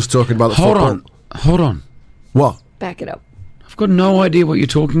fan. Always talking about the football. Hold on. What? Back it up. I've got no idea what you're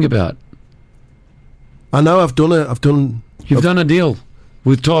talking about. I know. I've done it. You've done a deal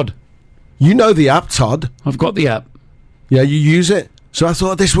with Todd. You know the app, Todd. I've got the app. Yeah, you use it. So I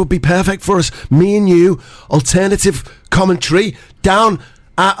thought this would be perfect for us. Me and you, alternative commentary, down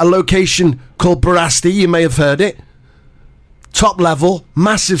at a location called Barasti. You may have heard it. Top level,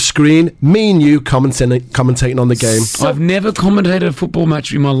 massive screen, me and you commentating on the game. I've never commentated a football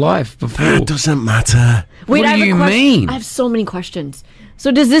match in my life before. It doesn't matter. Wait, What I do have a you question. mean? I have so many questions.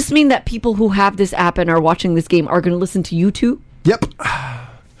 So does this mean that people who have this app and are watching this game are going to listen to you two? Yep.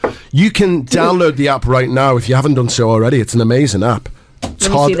 You can download the app right now if you haven't done so already. It's an amazing app.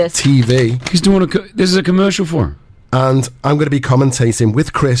 Todd see this. TV. He's doing this is a commercial for him. And I'm going to be commentating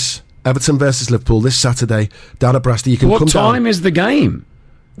with Chris, Everton versus Liverpool this Saturday down at Brasty. You can What come time down. is the game?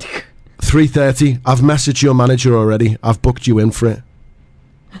 3:30. I've messaged your manager already. I've booked you in for it.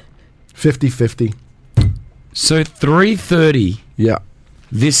 50-50. So 3:30 Yeah.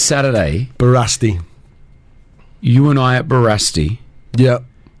 this Saturday. Barasti. You and I at Barasti. Yeah.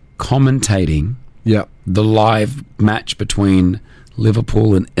 Commentating. Yeah. The live match between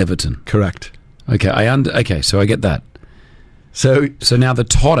Liverpool and Everton. Correct. Okay, okay, so I get that. So now the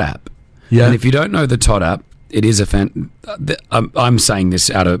Todd app. Yeah. And if you don't know the Todd app, it is a I'm saying this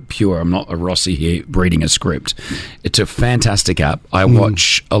out of pure. I'm not a Rossi here reading a script. It's a fantastic app. I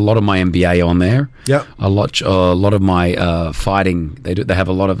watch a lot of my NBA on there. Yeah. I watch a lot of my fighting. They have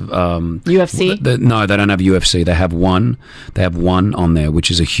a lot of UFC. No, they don't have UFC. They have one. They have one on there, which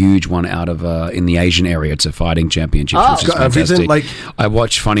is a huge one out of in the Asian area. It's a fighting championship. Oh. Which is Got everything, fantastic. like- I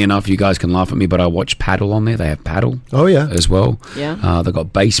watch. Funny enough, you guys can laugh at me, but I watch paddle on there. They have paddle. Oh, yeah. As well. Yeah. They've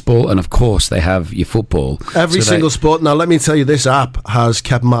got baseball, and of course they have your football. Every So single sport. Now, let me tell you, this app has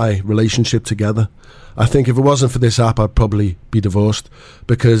kept my relationship together. I think if it wasn't for this app, I'd probably be divorced,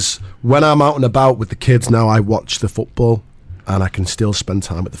 because when I'm out and about with the kids now, I watch the football and I can still spend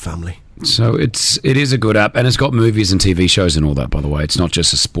time with the family. So it is a good app, and it's got movies and TV shows and all that, by the way. It's not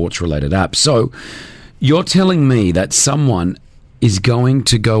just a sports-related app. So you're telling me that someone is going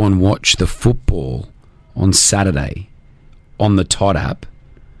to go and watch the football on Saturday on the Todd app.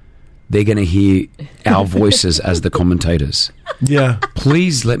 They're going to hear our voices as the commentators. Yeah.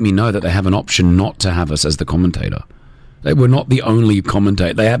 Please let me know that they have an option not to have us as the commentator. We're not the only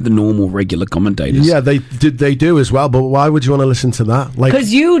commentator. They have the normal, regular commentators. Yeah, they do as well, but why would you want to listen to that?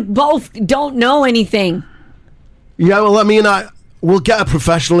 Because you both don't know anything. Yeah, well, I mean, we'll get a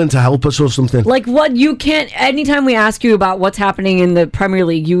professional in to help us or something. Like what you can't... Anytime we ask you about what's happening in the Premier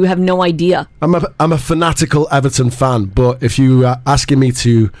League, you have no idea. I'm a fanatical Everton fan, but if you are asking me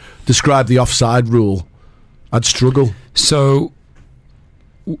to describe the offside rule, I'd struggle. So,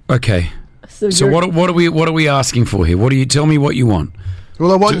 okay. So what are we asking for here? What do you tell me what you want?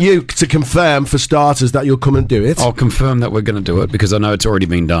 Well, I want you to confirm, for starters, that you'll come and do it. I'll confirm that we're going to do it because I know it's already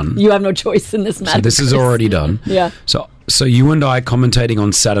been done. You have no choice in this matter. So this is already done. Yeah. So you and I commentating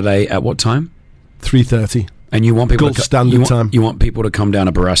on Saturday at what time? 3:30. And you want people Gulf Standard Time. You want people to come down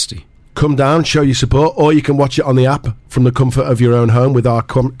to Barasti. Come down, show your support, or you can watch it on the app from the comfort of your own home with our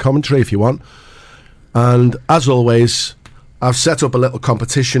commentary if you want. And as always, I've set up a little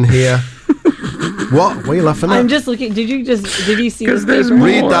competition here. What are you laughing at? I'm just looking. Did you see this paper?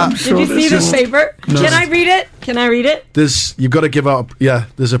 Read that. Did you see this paper? No. Can I read it? You've got to give out. Yeah,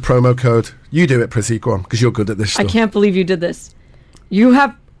 there's a promo code. You do it, Prissy, go on, because you're good at this stuff. I can't believe you did this. You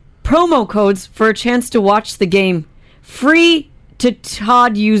have promo codes for a chance to watch the game, free to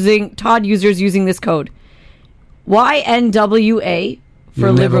Todd users using this code. YNWA for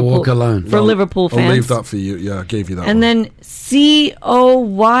You'll never Liverpool. walk alone. For Liverpool fans. I'll leave that for you. Yeah, I gave you that. And then COYB.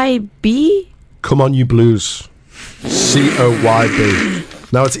 Come on, you blues.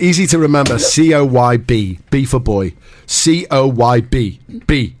 COYB. Now it's easy to remember. COYB. B for boy. COYB.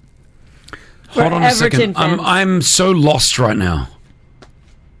 B. Hold on a second. I'm so lost right now.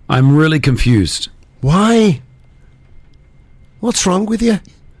 I'm really confused. Why? What's wrong with you?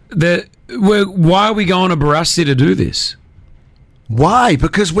 Why are we going to Barasti to do this? Why?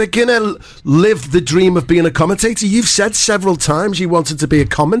 Because we're going to live the dream of being a commentator. You've said several times you wanted to be a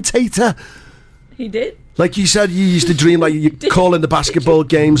commentator. He did? Like you said, you used to dream like you calling the basketball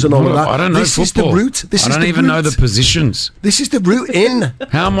games and all of that. I don't know this football. Is the route. I don't even know the positions. This is the route in.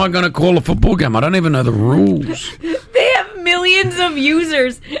 How am I going to call a football game? I don't even know the rules. They have millions of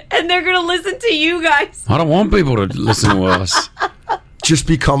users, and they're going to listen to you guys. I don't want people to listen to us. Just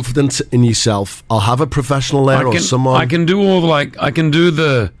be confident in yourself. I'll have a professional there or someone. I can do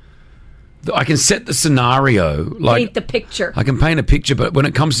I can set the scenario. Paint the picture. I can paint a picture, but when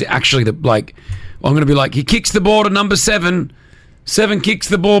it comes to actually I'm going to be like, he kicks the ball to number 7. 7 kicks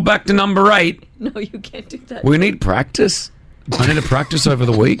the ball back to number 8. No, you can't do that. We need practice. I need to practice over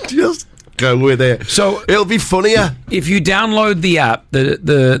the week. Just go with it. So it'll be funnier. If you download the app,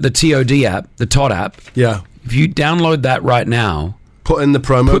 the TOD app, the Todd app. Yeah. If you download that right now. Put in the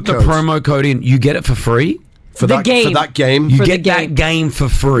promo code. Put the promo code in. You get it for free. For that game. You get that game for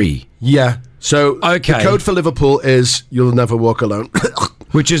free. Yeah. So the code for Liverpool is You'll Never Walk Alone.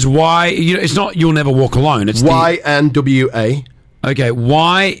 Which is why it's not You'll Never Walk Alone. It's YNWA. Okay,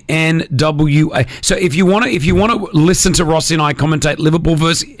 YNWA. So if you want to listen to Rossi and I commentate Liverpool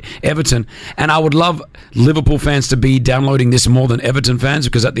versus Everton, and I would love Liverpool fans to be downloading this more than Everton fans,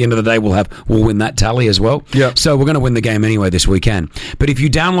 because at the end of the day we'll win that tally as well. Yeah. So we're going to win the game anyway this weekend. But if you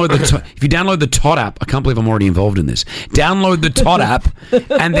download the Todd app, I can't believe I'm already involved in this. Download the Todd app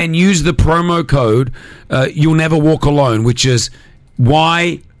and then use the promo code You'll Never Walk Alone, which is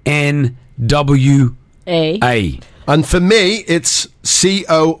YNWA. And for me, it's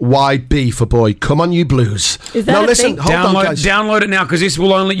COYB for boy. Come on, you blues. Is that now, a listen, thing? hold on, guys. Download it now, because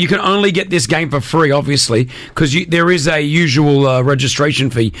you can only get this game for free, obviously, because there is a usual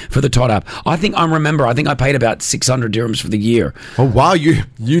registration fee for the Todd app. I think I paid about 600 dirhams for the year. Oh wow,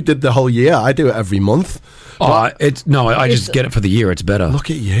 you did the whole year. I do it every month. I just get it for the year. It's better. Look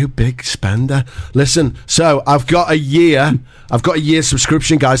at you, big spender. Listen, so I've got a year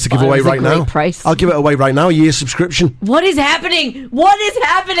subscription, guys, to give away right now. Price. I'll give it away right now. A year subscription. What is happening? What is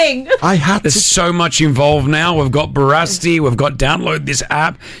happening? There's so much involved now. We've got Barasti. We've got download this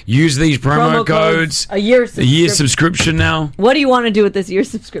app. Use these promo codes. A year subscription now. What do you want to do with this year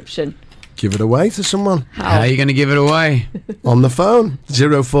subscription? Give it away to someone. How are you going to give it away? On the phone.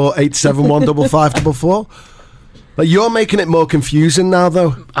 048715544. Like, you're making it more confusing now,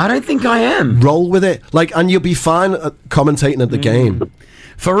 though. I don't think I am. Roll with it. Like, and you'll be fine at commentating at the game.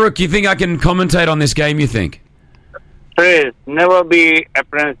 Farouk, you think I can commentate on this game, you think? Chris, never be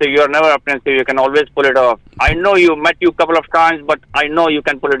apprehensive. You're never apprehensive. You can always pull it off. I know you met you a couple of times, but I know you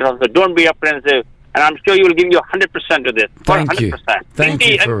can pull it off. So don't be apprehensive. And I'm sure you will give you 100% to this. Thank you. 100%. Thank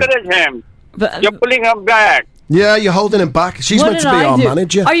you, Farouk. Encourage him. You're pulling him back. Yeah, you're holding him back. She's What meant to did be I our do?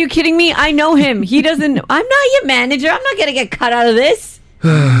 manager. Are you kidding me? I know him. He doesn't. I'm not your manager. I'm not going to get cut out of this.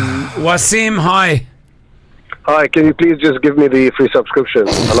 Wasim, hi. Hi, can you please just give me the free subscription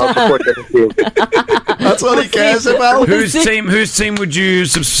and I'll support the team. That's what he cares about. Whose team would you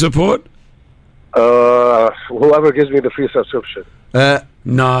support? Whoever gives me the free subscription.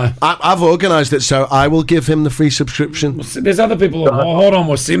 No. I've organised it, so I will give him the free subscription. There's other people. Hold on,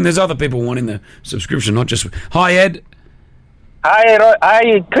 Wasim. There's other people wanting the subscription, not just. Hi, Ed.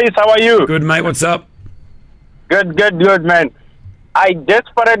 Hi, Chris. How are you? Good, mate. What's up? Good, man. I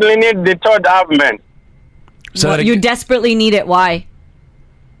desperately need the third app, man. Well, you desperately need it. Why?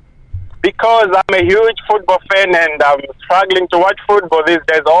 Because I'm a huge football fan and I'm struggling to watch football these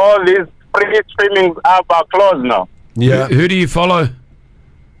days. All these free streaming apps are closed now. Yeah. Who do you follow?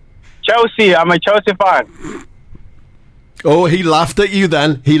 Chelsea. I'm a Chelsea fan. Oh, he laughed at you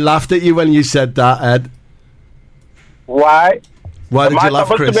then. He laughed at you when you said that, Ed. Why? Why did Am you I laugh,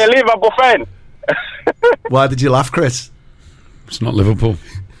 supposed Chris? to be a Liverpool fan? Why did you laugh, Chris? It's not Liverpool.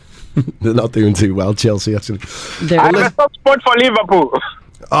 They're not doing too well, Chelsea, actually. I'm a soft spot for Liverpool.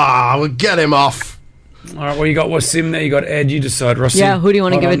 We'll get him off. All right, well, you got Wasim there, you got Ed, you decide, Rossi. Yeah, who do you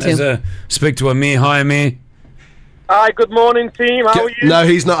want to give it to? Speak to Amir. Hi, Amir. Hi, good morning, team. How are you? No,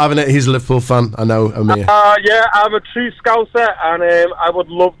 he's not having it. He's a Liverpool fan. I know, Amir. Yeah, I'm a true Scouser, and I would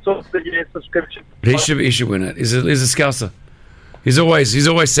love to get a subscription. He should win it. He's a Scouser. He's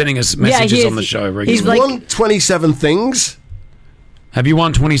always sending us messages on the show regularly. He's won 27 things. Have you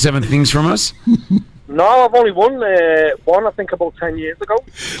won 27 things from us? No, I've only won one, I think, about 10 years ago.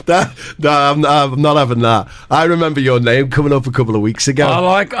 I'm not having that. I remember your name coming up a couple of weeks ago. I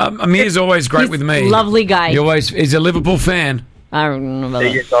like Amir's always great with me. Lovely guy. He's a Liverpool fan. I don't know about There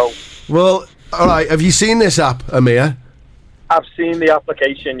you go. Well, all right. Have you seen this app, Amir? I've seen the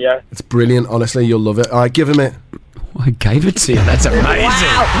application, yeah. It's brilliant. Honestly, you'll love it. All right, give him it. I gave it to you. That's amazing.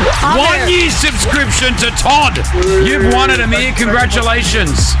 Wow. 1 year subscription to Todd. You've won it, Amir.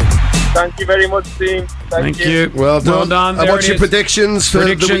 Congratulations. Thank you very much, team. Thank you. Well done. And There what's it your is. predictions for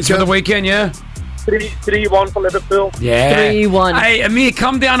the weekend? Yeah. 3-1 for Liverpool. Yeah. 3-1. Hey, Amir,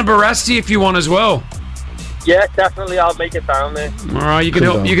 come down to Barasti if you want as well. Yeah, definitely. I'll make it down there. All right, you can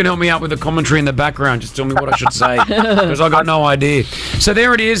help me out with the commentary in the background. Just tell me what I should say because I got no idea. So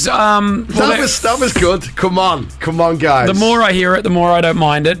there it is. That was good. Come on, guys. The more I hear it, the more I don't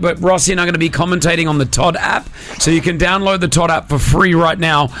mind it. But Rossi and I are going to be commentating on the Todd app, so you can download the Todd app for free right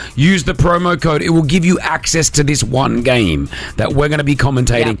now. Use the promo code; it will give you access to this one game that we're going to be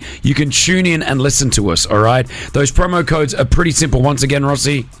commentating. Yeah. You can tune in and listen to us. All right, those promo codes are pretty simple. Once again,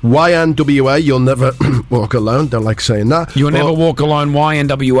 Rossi, YNWA. You'll never walk alone. Don't like saying that. You'll never walk alone.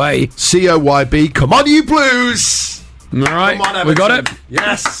 YNWA. COYB. Come on, you Blues. All right. Come on, we got it.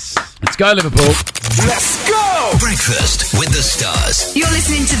 Yes. Let's go, Liverpool. Let's go. Breakfast with the Stars. You're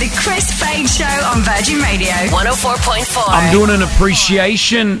listening to the Chris Fade Show on Virgin Radio 104.4. I'm doing an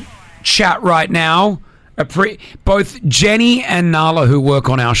appreciation chat right now. Both Jenny and Nala, who work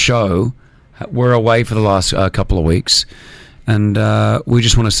on our show, were away for the last couple of weeks. And we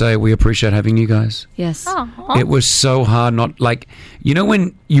just want to say we appreciate having you guys. Yes. Aww. It was so hard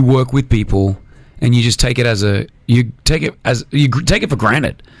when you work with people and you just take it you take it for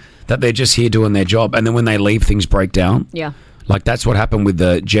granted that they're just here doing their job, and then when they leave, things break down. Yeah. Like that's what happened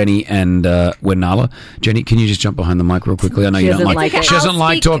with Jenny and Nala. Jenny, can you just jump behind the mic real quickly? I know you don't like it. She doesn't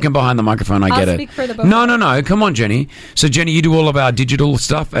like talking behind the microphone. I get it. Speak for the both. No. Come on, Jenny. So, Jenny, you do all of our digital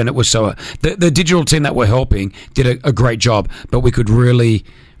stuff, and it was so the digital team that we're helping did a great job, but we could really,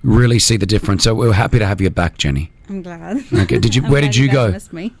 really see the difference. So we're happy to have you back, Jenny. I'm glad. Okay. Where did you go?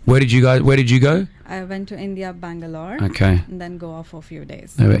 Missed me. Where did you go? I went to India, Bangalore. Okay. And then Goa for a few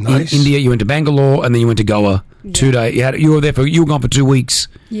days. Nice. India, you went to Bangalore, and then you went to Goa. Yeah. 2 days. You were gone for 2 weeks.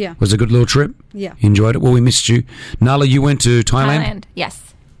 Yeah. Was it a good little trip? Yeah. You enjoyed it? Well, we missed you. Nala, you went to Thailand?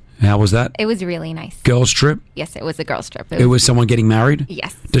 Yes. How was that? It was really nice. Girls' trip? Yes, it was a girls' trip. It was someone getting married?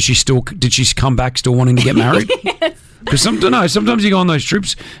 Yes. Did she come back still wanting to get married? Yes. Because sometimes you go on those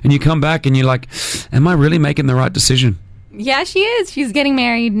trips and you come back and you're like, am I really making the right decision? Yeah, she is. She's getting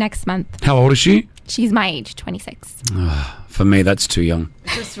married next month. How old is she? She's my age, 26. For me, that's too young.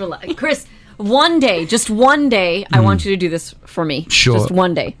 Just relax. Chris, just one day, I want you to do this for me. Sure. Just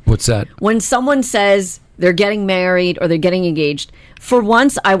one day. What's that? When someone says they're getting married or they're getting engaged, for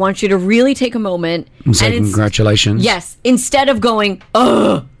once, I want you to really take a moment and say congratulations. Yes, instead of going,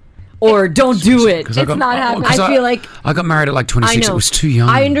 ugh, or don't do it. It's not happening. I feel like I got married at like 26. It was too young.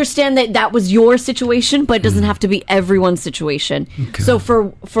 I understand that was your situation, but it doesn't have to be everyone's situation. Okay. So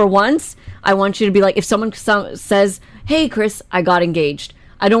for once, I want you to be like, if someone says, "Hey, Chris, I got engaged,"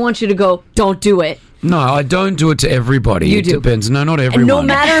 I don't want you to go, "Don't do it." No, I don't do it to everybody. You it do. Depends. No, not everyone. And no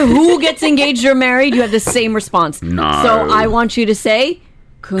matter who gets engaged or married, you have the same response. No. So I want you to say,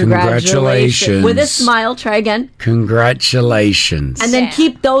 congratulations. With a smile. Try again. Congratulations. And then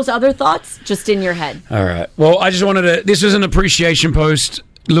keep those other thoughts just in your head. All right. Well, I just wanted to... This was an appreciation post,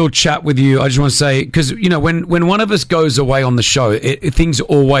 little chat with you. I just want to say, because, you know, when one of us goes away on the show, things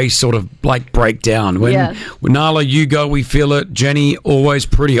always sort of, like, break down. When Nala, you go, we feel it. Jenny, always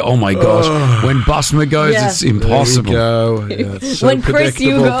pretty. Oh, my gosh. When Busma goes, it's impossible. There you go. Yeah, it's so When Chris,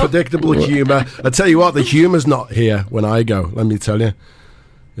 you go. Predictable humour. I tell you what, the humour's not here when I go, let me tell you.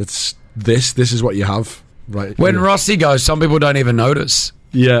 It's this is what you have. Right. When Rossi goes, some people don't even notice.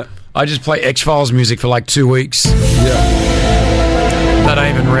 Yeah. I just play X-Files music for like 2 weeks. Yeah. That I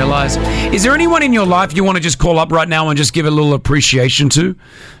even realise. Is there anyone in your life you want to just call up right now and just give a little appreciation to?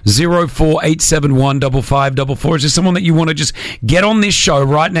 04871 5544. Is there someone that you want to just get on this show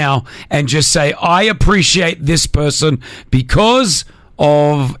right now and just say, I appreciate this person because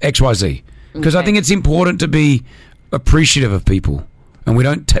of XYZ? Because I think it's important to be appreciative of people. And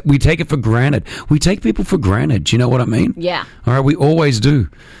we take it for granted. We take people for granted. Do you know what I mean? Yeah. All right, we always do.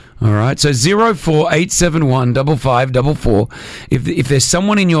 All right, so 04871 5544. If there's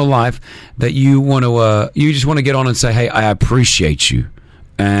someone in your life that you want to, you just want to get on and say, hey, I appreciate you,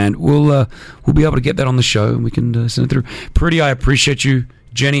 and we'll be able to get that on the show and we can send it through. Pretty, I appreciate you.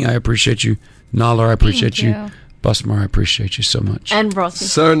 Jenny, I appreciate you. Nala, I appreciate you. Busma, I appreciate you so much. And Rossi.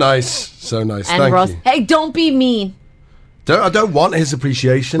 So nice. And Thank you. Hey, don't be mean. I don't want his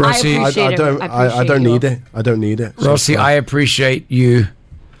appreciation. Rossi, I don't need it. I don't need it. Rossi, I appreciate you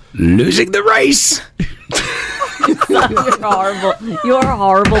losing the race. You're horrible. You're a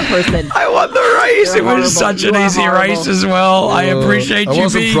horrible person. I won the race. It was such an easy race as well. I appreciate you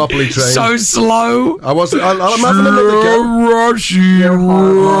being properly trained. So slow. I wasn't. I'm having another go.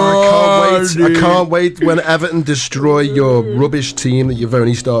 I can't wait when Everton destroy your rubbish team that you've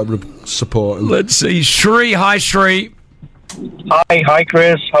only started supporting. Let's see. Shri. Hi, Shri. Hi,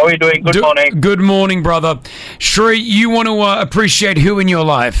 Chris. How are you doing? Good morning. Good morning, brother. Shri, you want to appreciate who in your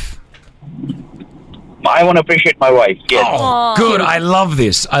life? I want to appreciate my wife. Yes. Oh, good. I love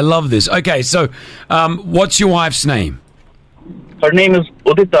this. Okay, so what's your wife's name? Her name is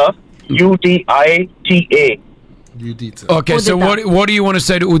Udita. Udita. Udita. Okay, so what do you want to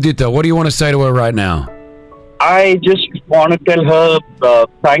say to Udita? What do you want to say to her right now? I just want to tell her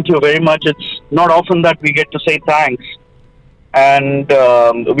thank you very much. It's not often that we get to say thanks. And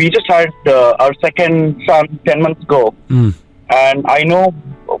we just had our second son 10 months ago. And I know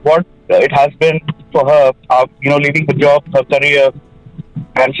what it has been for her, leaving the job, her career.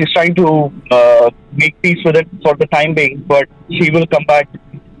 And she's trying to make peace with it for the time being. But she will come back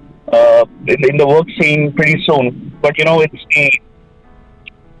in the work scene pretty soon. But, it's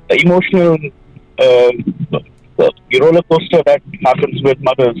the emotional roller coaster that happens with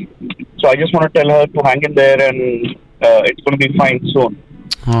mothers. So I just want to tell her to hang in there and it's going to be fine soon.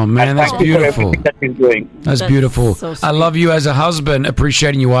 Oh man, that's beautiful. That he's doing. That's beautiful. So I love you as a husband,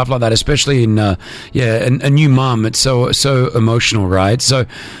 appreciating your wife like that, especially in a new mum. It's so emotional, right? So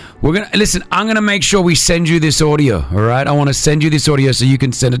we're gonna listen. I'm gonna make sure we send you this audio. All right, I want to send you this audio so you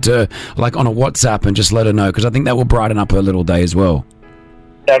can send it to her, like on a WhatsApp, and just let her know, because I think that will brighten up her little day as well.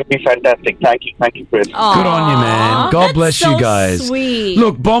 That would be fantastic. Thank you, Chris. Aww, good on you, man. God bless you guys. Sweet.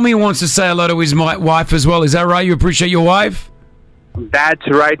 Look, Bommy wants to say hello to his wife as well. Is that right? You appreciate your wife? That's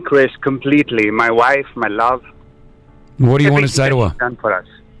right, Chris. Completely. My wife, my love. What do you want to say to her? Done for us.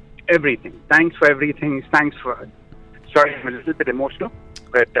 Everything. Thanks for everything. Sorry, I'm a little bit emotional,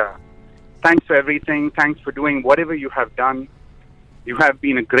 but thanks for everything. Thanks for doing whatever you have done. You have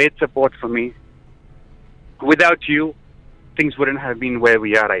been a great support for me. Without you, things wouldn't have been where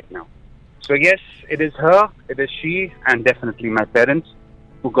we are right now. So yes, it is her, it is she, and definitely my parents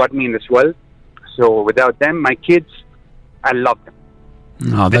who got me in this world. So without them, my kids, I love them.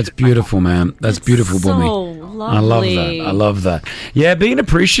 Oh, that's beautiful, man. That's beautiful, Bommy. Lovely. I love that. Yeah, being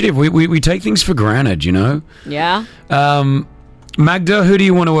appreciative. We take things for granted, you know? Yeah. Magda, who do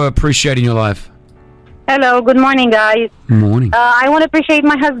you want to appreciate in your life? Hello, good morning, guys. Morning. I want to appreciate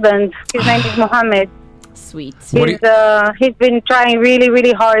my husband. His name is Mohammed. Sweet. He's been trying really,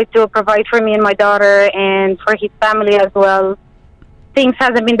 really hard to provide for me and my daughter and for his family as well. things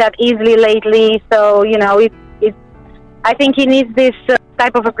hasn't been that easily lately. So, you know, I think he needs this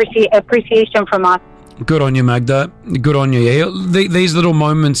type of appreciation from us. Good on you, Magda. Good on you. Yeah, these little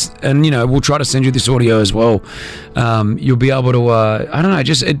moments, and we'll try to send you this audio as well. You'll be able to, I don't know,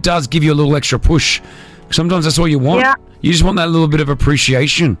 it does give you a little extra push. Sometimes that's all you want. Yeah. You just want that little bit of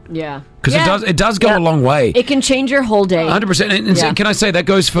appreciation. Yeah. Because it does go a long way. It can change your whole day. 100%. And can I say that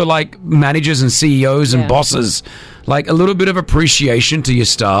goes for like managers and CEOs and bosses. Like a little bit of appreciation to your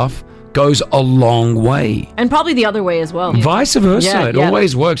staff goes a long way. And probably the other way as well. Vice versa. Yeah, it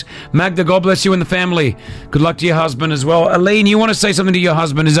always works. Magda, God bless you and the family. Good luck to your husband as well. Aline, you want to say something to your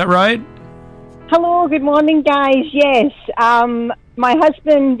husband, is that right? Hello, good morning, guys. Yes, my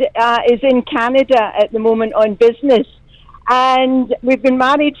husband is in Canada at the moment on business, and we've been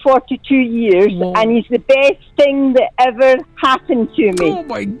married 42 years, and he's the best thing that ever happened to me. Oh,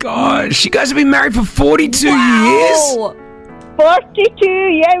 my gosh. You guys have been married for 42 years? 42,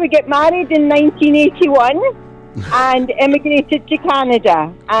 yeah. We got married in 1981 and immigrated to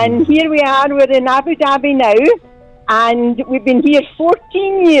Canada. And here we are, we're in Abu Dhabi now. And we've been here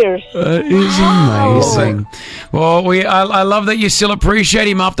 14 years. That is amazing. Well, I love that you still appreciate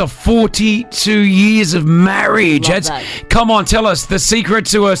him after 42 years of marriage. Come on, tell us the secret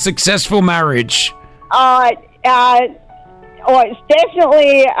to a successful marriage. It's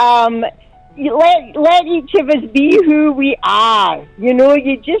definitely let each of us be who we are. You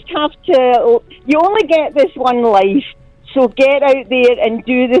just have to. You only get this one life, so get out there and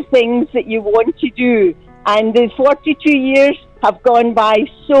do the things that you want to do. And the 42 years have gone by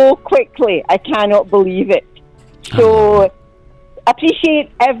so quickly. I cannot believe it. So appreciate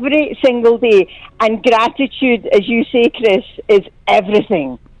every single day. And gratitude, as you say, Chris, is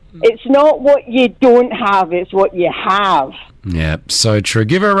everything. It's not what you don't have, it's what you have. Yeah, so true.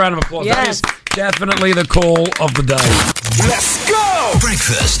 Give her a round of applause. Yes. That is definitely the call of the day. Let's go!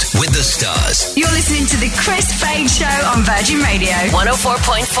 Breakfast with the Stars. You're listening to the Chris Fade Show on Virgin Radio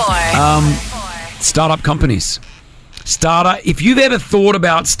 104.4. Startup companies. If you've ever thought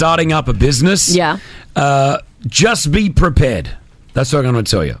about starting up a business, just be prepared. That's what I'm going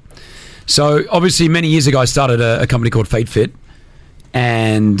to tell you. So, obviously, many years ago, I started a company called Fade Fit,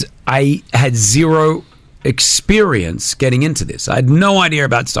 and I had zero experience getting into this. I had no idea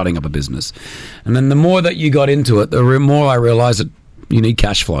about starting up a business. And then the more that you got into it, the more I realized that you need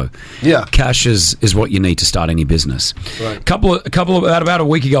cash flow. Yeah. Cash is what you need to start any business. Right. About a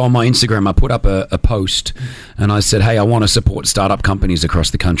week ago on my Instagram, I put up a post and I said, hey, I want to support startup companies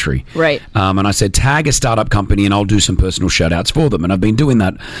across the country. Right. And I said, tag a startup company and I'll do some personal shout outs for them. And I've been doing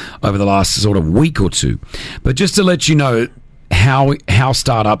that over the last sort of week or two. But just to let you know how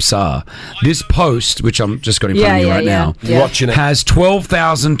startups are, this post, which I'm just got in front of me right now, watching it, has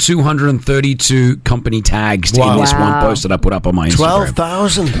 12,232 company tags in this one post that I put up on my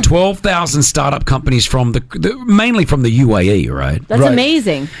Instagram. 12,000 startup companies from mainly from the UAE, right? That's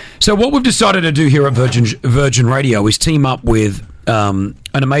amazing. So what we've decided to do here at Virgin Radio is team up with an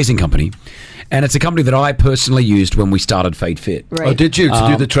amazing company. And it's a company that I personally used when we started Fade Fit. Right. Oh, did you? To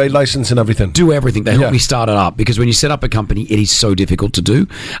do the trade license and everything? Do everything. They helped me start it up, because when you set up a company, it is so difficult to do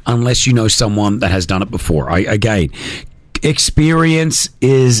unless you know someone that has done it before. Again, experience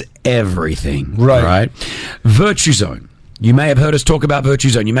is everything. Right? Virtue Zone. You may have heard us talk about Virtue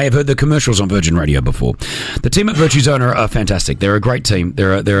Zone. You may have heard the commercials on Virgin Radio before. The team at Virtue Zone are fantastic. They're a great team.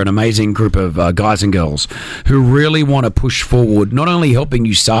 They're an amazing group of guys and girls who really want to push forward, not only helping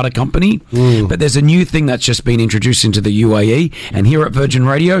you start a company, but there's a new thing that's just been introduced into the UAE. And here at Virgin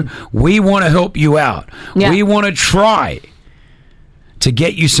Radio, we want to help you out. Yeah. We want to try to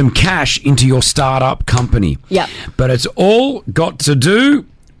get you some cash into your startup company. Yeah. But it's all got to do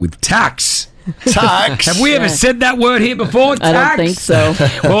with tax. Tax. Have we ever said that word here before? Tax? I don't think so.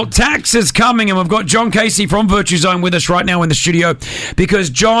 Well, tax is coming, and we've got John Casey from Virtue Zone with us right now in the studio,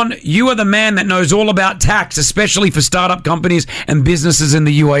 because, John, you are the man that knows all about tax, especially for startup companies and businesses in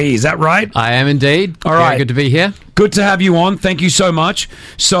the UAE. Is that right? I am indeed. All right. Very good to be here. Good to have you on. Thank you so much.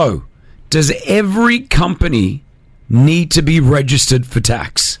 So, does every company need to be registered for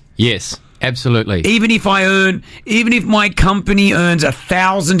tax? Yes. Absolutely. Even if my company earns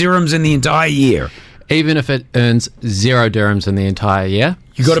 1,000 dirhams in the entire year. Even if it earns 0 dirhams in the entire year.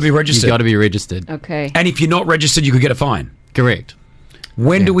 You got to be registered. You got to be registered. Okay. And if you're not registered, you could get a fine. Correct.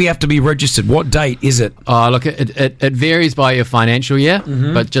 When do we have to be registered? What date is it? Oh, look, it varies by your financial year,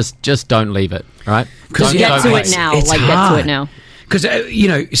 but just don't leave it, right? Because get to it now. It's get to it now. Because,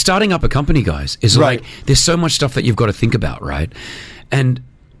 starting up a company, guys, is like, there's so much stuff that you've got to think about, right? And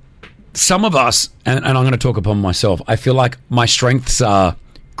some of us, and I'm going to talk upon myself, I feel like my strengths are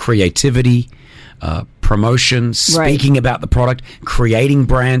creativity, promotion, speaking about the product, creating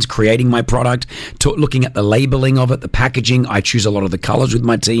brands, creating my product, looking at the labeling of it, the packaging. I choose a lot of the colors with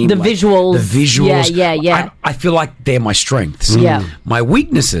my team. The visuals. The visuals. Yeah. I feel like they're my strengths. Yeah. My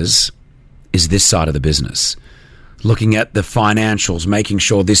weaknesses is this side of the business. Looking at the financials, making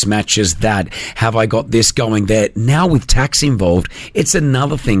sure this matches that. Have I got this going there? Now with tax involved, it's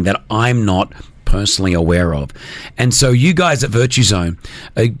another thing that I'm not personally aware of. And so you guys at Virtue Zone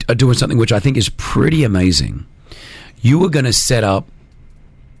are doing something which I think is pretty amazing. You are going to set up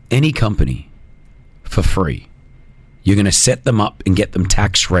any company for free. You're going to set them up and get them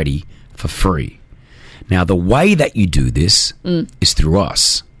tax ready for free. Now, the way that you do this is through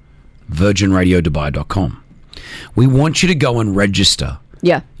us, virginradiodubai.com. We want you to go and register.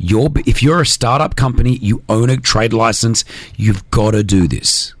 Yeah. If you're a startup company, you own a trade license, you've got to do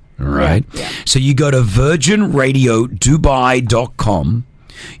this. All right. Yeah. So you go to virginradiodubai.com,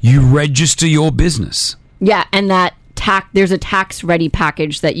 you register your business. Yeah, and there's a tax ready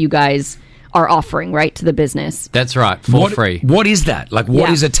package that you guys are offering, right, to the business. That's right, for free. What is that? Like, what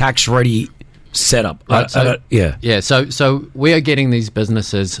is a tax ready setup? So we are getting these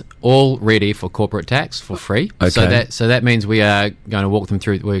businesses all ready for corporate tax for free. Okay. So that means we are going to walk them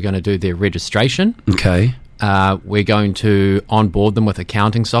through. We're going to do their registration. Okay. We're going to onboard them with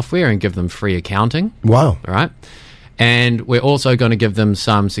accounting software and give them free accounting. Wow. All right. And we're also going to give them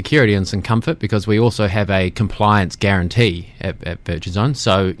some security and some comfort because we also have a compliance guarantee at Virtue Zone.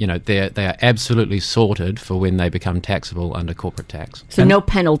 So, they are absolutely sorted for when they become taxable under corporate tax. So no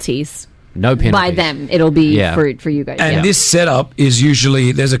penalties. No penalties. By them. It'll be for you guys. And this setup is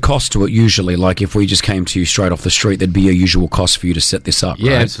usually, there's a cost to it usually. Like if we just came to you straight off the street, there'd be a usual cost for you to set this up,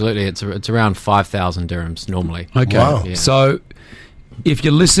 Yeah, right? absolutely. It's around 5,000 dirhams normally. Okay. Wow. Yeah. So if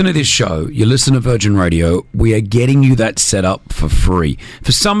you listen to this show, you listen to Virgin Radio, we are getting you that set up for free.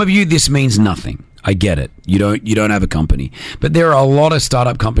 For some of you, this means nothing. I get it. You don't have a company. But there are a lot of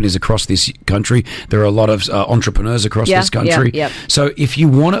startup companies across this country. There are a lot of entrepreneurs across this country. Yeah. So if you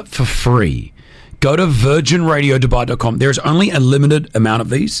want it for free, go to virginradiodubai.com. There's only a limited amount of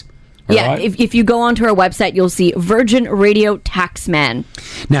these. Yeah, right? If you go onto our website, you'll see Virgin Radio Taxman.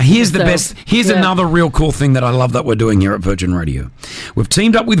 Now, here's another real cool thing that I love that we're doing here at Virgin Radio. We've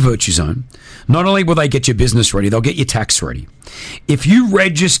teamed up with Virtue Zone. Not only will they get your business ready, they'll get your tax ready. If you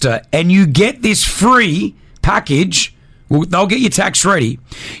register and you get this free package, they'll get your tax ready.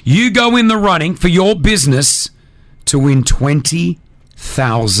 You go in the running for your business to win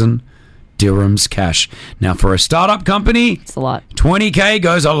 20,000 dirhams cash. Now, for a startup company, it's a lot. 20K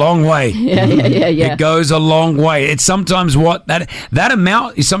goes a long way. Yeah. It goes a long way. It's sometimes that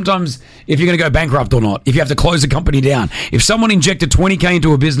amount is sometimes if you're going to go bankrupt or not, if you have to close a company down. If someone injected 20K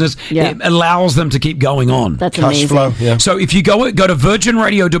into a business, it allows them to keep going on. That's amazing. Cash flow, yeah. So if you go to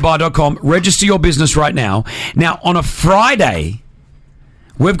virginradiodubai.com, register your business right now. Now, on a Friday,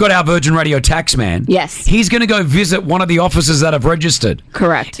 we've got our Virgin Radio taxman. Yes. He's going to go visit one of the offices that have registered.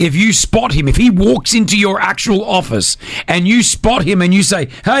 Correct. If you spot him, if he walks into your actual office and you spot him and you say,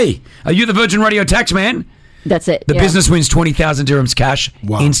 hey, are you the Virgin Radio taxman? That's it. The business wins 20,000 dirhams cash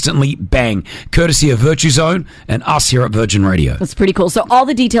instantly, bang. Courtesy of Virtue Zone and us here at Virgin Radio. That's pretty cool. So all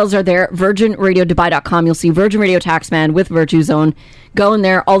the details are there, virginradiodubai.com. You'll see Virgin Radio Taxman with Virtue Zone. Go in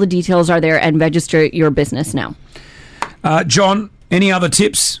there. All the details are there and register your business now. John, any other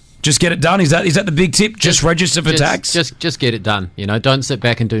tips? Just get it done. Is that the big tip? Just register for tax. Just get it done. Don't sit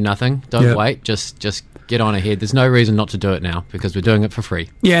back and do nothing. Don't wait. Just get on ahead. There's no reason not to do it now because we're doing it for free.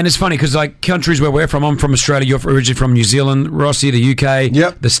 Yeah, and it's funny because like countries where we're from, I'm from Australia. You're originally from New Zealand, Rossi, the UK,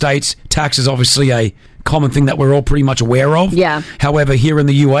 the States. Tax is obviously a common thing that we're all pretty much aware of. Yeah. However, here in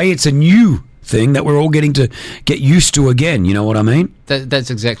the UAE, it's a new thing that we're all getting to get used to again. You know what I mean? That's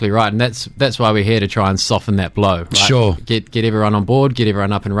exactly right, and that's why we're here to try and soften that blow. Right? Sure. Get everyone on board, get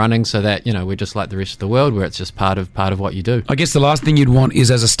everyone up and running, so that we're just like the rest of the world, where it's just part of what you do. I guess the last thing you'd want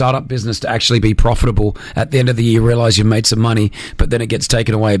is as a startup business to actually be profitable at the end of the year. Realize you've made some money, but then it gets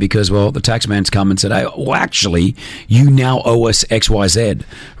taken away because the taxman's come and said, "Hey, well, actually, you now owe us XYZ,"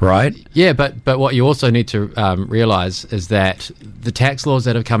 right? Yeah, but what you also need to realize is that the tax laws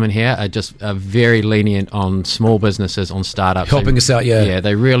that have come in here are very lenient on small businesses, on startups, helping us out. Yeah,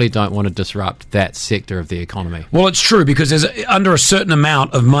 they really don't want to disrupt that sector of the economy. Well, it's true because there's under a certain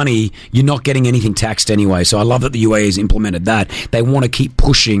amount of money, you're not getting anything taxed anyway. So I love that the UAE has implemented that. They want to keep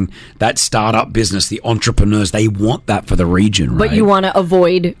pushing that startup business, the entrepreneurs. They want that for the region, right? But you want to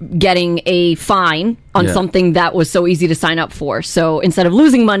avoid getting a fine on something that was so easy to sign up for. So instead of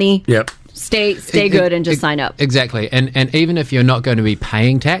losing money, Stay good and just sign up. Exactly. And even if you're not going to be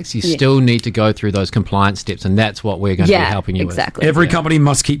paying tax, you still need to go through those compliance steps, and that's what we're going to be helping you with. Every company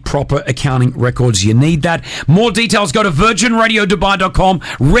must keep proper accounting records. You need that. More details, go to virginradiodubai.com.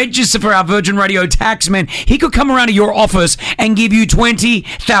 Register for our Virgin Radio taxman. He could come around to your office and give you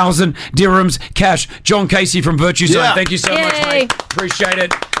 20,000 dirhams cash. John Casey from Virtue Zone. Thank you so much, mate. Appreciate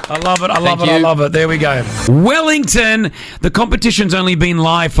it. I love it. I love it. There we go. Wellington, the competition's only been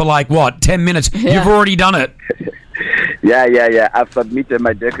live for 10 minutes. You've already done it. Yeah. I've submitted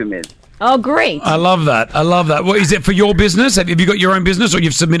my documents. Oh, great. I love that. What is it for your business? Have you got your own business, or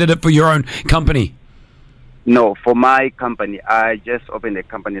you've submitted it for your own company? No, for my company. I just opened a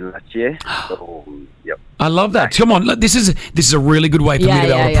company last year. So, yep. I love that. Come on, this is a really good way for me to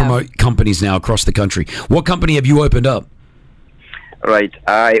be able to promote companies now across the country. What company have you opened up? Right,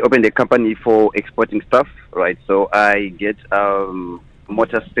 I opened a company for exporting stuff. Right, so I get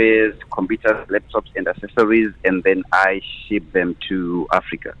motor spares, computers, laptops, and accessories, and then I ship them to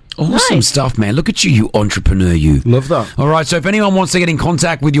Africa. Awesome stuff, man. Look at you entrepreneur, you. Love that. All right, so if anyone wants to get in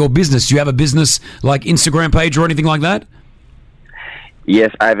contact with your business, do you have a business like Instagram page or anything like that?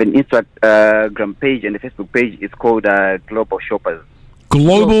 Yes, I have an Instagram page and a Facebook page. It's called Global Shoppers.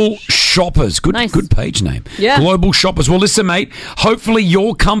 Global Shoppers. Good page name. Yeah. Global Shoppers. Well, listen, mate, hopefully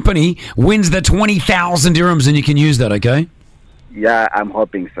your company wins the 20,000 dirhams and you can use that, okay? Yeah, I'm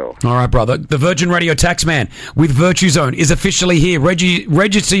hoping so. All right, brother. The Virgin Radio Taxman with Virtue Zone is officially here.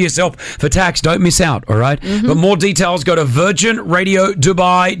 Register yourself for tax. Don't miss out, all right? But more details, go to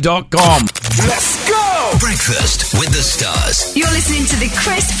virginradiodubai.com. Let's go! Breakfast with the Stars. You're listening to the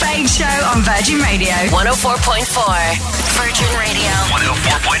Chris Fade Show on Virgin Radio 104.4. Virgin Radio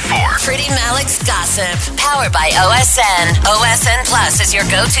 104.4. Pretty Malik's Gossip. Powered by OSN. OSN Plus is your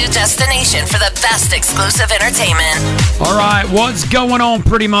go-to destination for the best exclusive entertainment. All right, what's going on,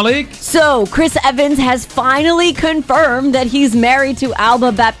 Pretty Malik? So, Chris Evans has finally confirmed that he's married to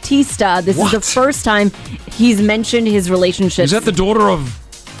Alba Baptista. This is the first time he's mentioned his relationship. Is that the daughter of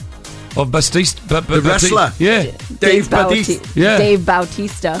Bautista? The wrestler? Yeah. Dave Bautista. Yeah. Dave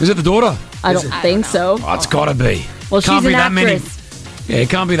Bautista. Is it the daughter? I don't think so. Oh, it's got to be. Well, Can't she's be an that actress. many. Yeah, it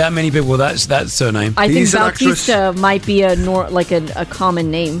can't be that many people with that surname. I think Bautista might be a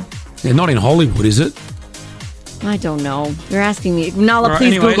common name. Yeah, not in Hollywood, is it? I don't know. You're asking me. Nala, All right,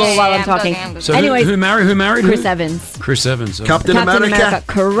 please anyways. Google while I'm talking. So anyways, who married? Chris who? Evans. Chris Evans. Captain America.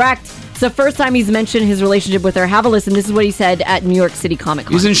 Correct. It's the first time he's mentioned his relationship with her. Have a listen. This is what he said at New York City Comic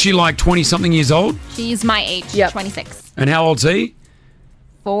Con. Isn't she like 20-something years old? She's my age, 26. And how old's he?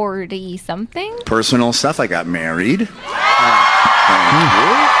 40-something? Personal stuff. I got married.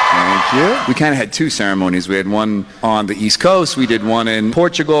 Thank you. We kind of had two ceremonies. We had one on the East Coast. We did one in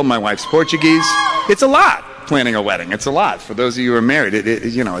Portugal. My wife's Portuguese. It's a lot planning a wedding. It's a lot. For those of you who are married,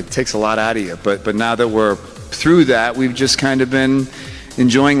 it takes a lot out of you. But now that we're through that, we've just kind of been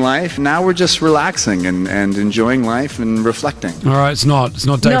enjoying life. Now we're just relaxing and enjoying life and reflecting. All right, it's not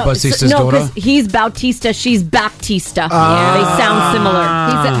Dave Bautista's daughter. No, because he's Bautista, she's Baptista. They sound similar.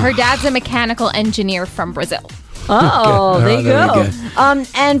 Her dad's a mechanical engineer from Brazil. Oh, Okay. there you All right,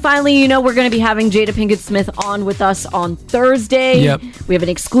 go. And finally, we're going to be having Jada Pinkett Smith on with us on Thursday. Yep. We have an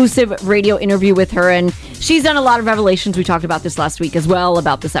exclusive radio interview with her, and she's done a lot of revelations. We talked about this last week as well,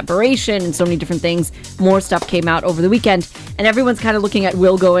 about the separation and so many different things. More stuff came out over the weekend, and everyone's kind of looking at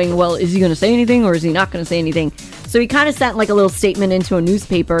Will going, well, is he going to say anything or is he not going to say anything? So he kind of sent like a little statement into a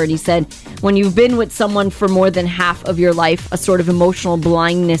newspaper, and he said, when you've been with someone for more than half of your life, a sort of emotional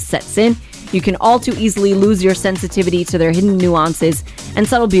blindness sets in. You can all too easily lose your sensitivity to their hidden nuances and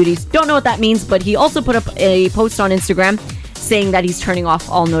subtle beauties. Don't know what that means, but he also put up a post on Instagram saying that he's turning off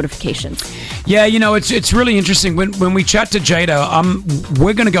all notifications. Yeah, it's really interesting. When we chat to Jada,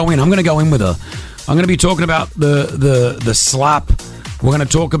 we're going to go in. I'm going to go in with her. I'm going to be talking about the slap. We're going to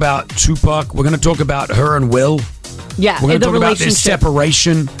talk about Tupac. We're going to talk about her and Will. Yeah, we're going to the talk about their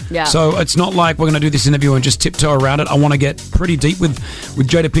separation. Yeah. So it's not like we're going to do this interview and just tiptoe around it. I want to get pretty deep with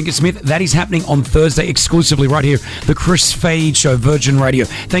Jada Pinkett Smith. That is happening on Thursday exclusively right here, the Chris Fade Show, Virgin Radio.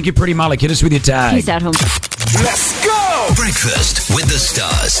 Thank you, Pretty Malik. Hit us with your tag. Peace out, home. Let's go! Breakfast with the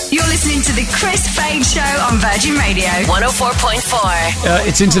Stars. You're listening to the Chris Fade Show on Virgin Radio 104.4.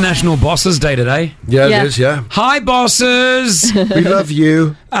 It's International Bosses Day today. Yeah, it is, yeah. Hi, bosses. We love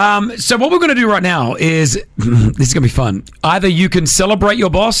you. So what we're going to do right now is, this is going to be fun. Either you can celebrate your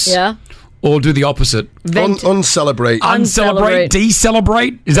boss. Yeah. Or do the opposite. Uncelebrate. Uncelebrate.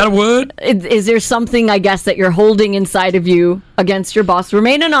 Decelerate. Is that a word? Is there something, I guess, that you're holding inside of you against your boss?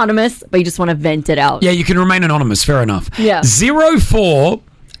 Remain anonymous, but you just want to vent it out. Yeah, you can remain anonymous. Fair enough. Yeah. 04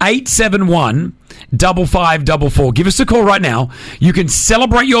 871-5544. Give us a call right now. You can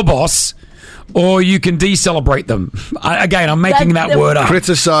celebrate your boss, or you can de-celebrate them. Again, I'm making that word up.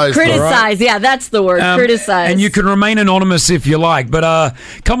 Criticize. Criticize, yeah, that's the word. Criticize. And you can remain anonymous if you like. But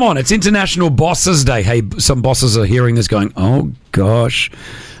come on, it's International Bosses Day. Hey, some bosses are hearing this going, oh, gosh,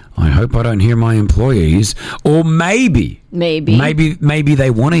 I hope I don't hear my employees. Or maybe they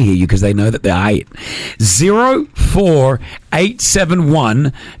want to hear you because they know that they're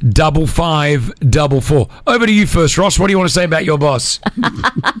 04871-5544. Over to you first, Ross. What do you want to say about your boss?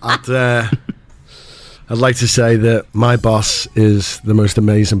 I'd like to say that my boss is the most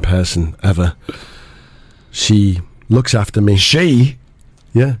amazing person ever. She looks after me. She?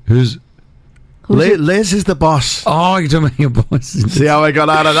 Yeah. Liz is the boss. Oh, you're talking about your boss. See how I got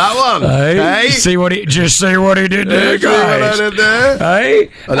out of that one? Hey? See what he did there, guys. Hey?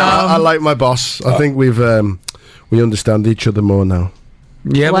 I like my boss. I think we understand each other more now.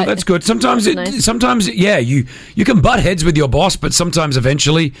 Yeah, well, that's good. Sometimes, you can butt heads with your boss, but sometimes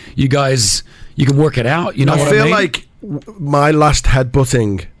eventually you guys, you can work it out. You know what I mean? I feel like my last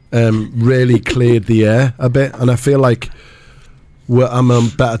headbutting really cleared the air a bit, and I feel like I'm on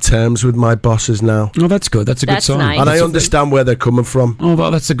better terms with my bosses now. Oh, that's good. That's a good sign. Nice. And I understand where they're coming from. Oh,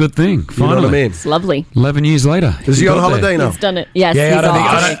 well, that's a good thing. Finally. You know what I mean? It's lovely. 11 years later. Is he on holiday now? He's done it. Yes, yeah, he's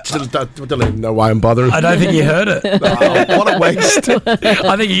I don't even know why I'm bothering. I don't think you heard it. What a waste.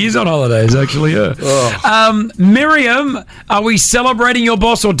 I think he is on holidays, actually, yeah. Oh. Miriam, are we celebrating your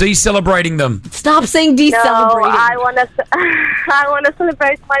boss or de-celebrating them? Stop saying de-celebrating. No, I want to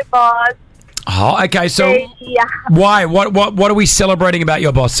celebrate my boss. Oh, okay. So, why? What are we celebrating about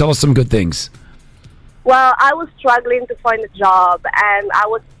your boss? Tell us some good things. Well, I was struggling to find a job, and I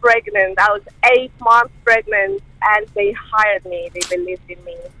was pregnant. I was 8 months pregnant, and they hired me. They believed in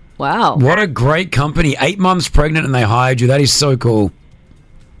me. Wow! What a great company! 8 months pregnant, and they hired you. That is so cool.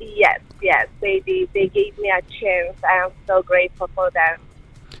 Yes, they did. They gave me a chance. I am so grateful for them.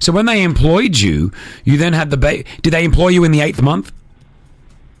 So, when they employed you, you then had the baby. Did they employ you in the 8th month?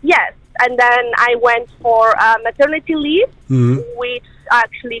 Yes. And then I went for maternity leave, which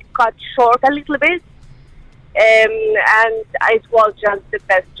actually cut short a little bit. And it was just the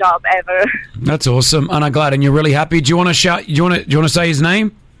best job ever. That's awesome. And I'm glad. And you're really happy. Do you want to shout? Do you want to say his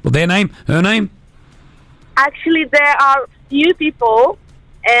name? Or their name? Her name? Actually, there are few people.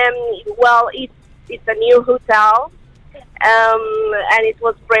 Well, it's a new hotel. And it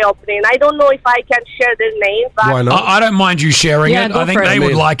was pre-opening. I don't know if I can share their name. But why not? I don't mind you sharing it. I think they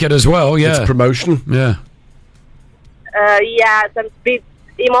would like it as well. Yeah, it's promotion. Yeah. Yes, I'm a bit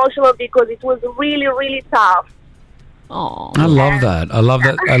emotional because it was really, really tough. Oh, I love that. I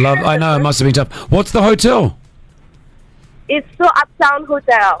know it must have been tough. What's the hotel? It's So Uptown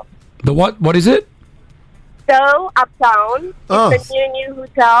Hotel. The what? What is it? So Uptown. It's a new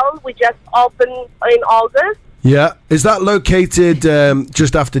hotel. We just opened in August. Yeah. Is that located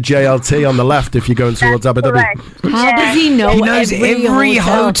just after JLT on the left if you're going towards Abu Dhabi? How does he know? He knows every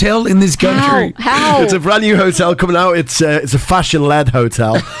hotel in this country. How? It's a brand new hotel coming out. It's a fashion-led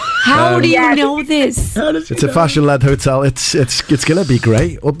hotel. How do you know this? It's a fashion-led hotel. It's going to be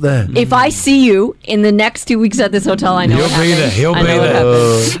great up there. If I see you in the next 2 weeks at this hotel, I know He'll be there. He'll be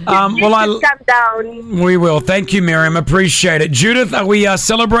there. Come down. We will. Thank you, Miriam. Appreciate it. Judith, are we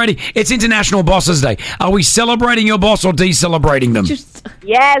celebrating? It's International Bosses Day. Are we celebrating your boss or de-celebrating them?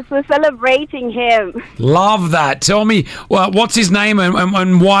 Yes, we're celebrating him. Love that. Tell me, what's his name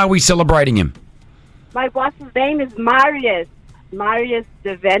and why are we celebrating him? My boss's name is Marius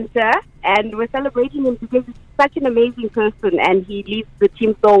Deventer, and we're celebrating him because he's such an amazing person and he leads the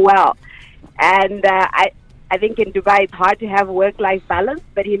team so well. And I think in Dubai it's hard to have work-life balance,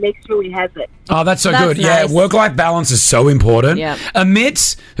 but he makes sure he has it. Oh, that's so good. Nice. Yeah, work-life balance is so important. Yeah.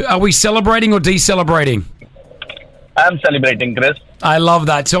 Amit, are we celebrating or de-celebrating? I'm celebrating, Chris. I love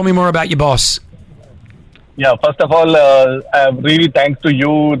that. Tell me more about your boss. Yeah, first of all, really thanks to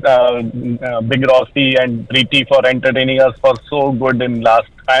you, Big Rossi and Preeti for entertaining us for so good in last.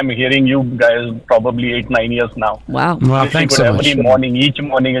 I'm hearing you guys probably 8-9 years now. Wow. Well, thanks so much. Every morning, each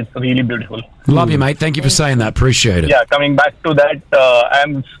morning, it's really beautiful. Love you, mate. Thank you for saying that. Appreciate it. Yeah, coming back to that,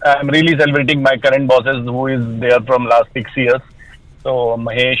 I'm really celebrating my current bosses who is there from last 6 years. So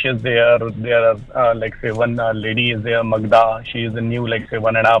Mahesh is there. There are one lady is there, Magda. She is a new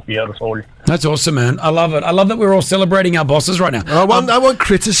 1.5 years old. That's awesome, man. I love it. I love that we're all celebrating our bosses right now. I want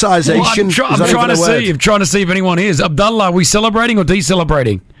criticization. I'm trying to see if anyone is. Abdullah, are we celebrating or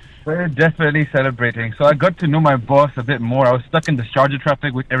de-celebrating? We're definitely celebrating. So I got to know my boss a bit more. I was stuck in the Sharjah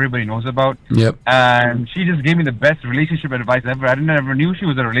traffic, which everybody knows about. Yep. And she just gave me the best relationship advice ever. I never knew she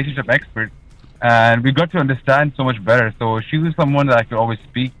was a relationship expert. and we got to understand so much better. So she was someone that I could always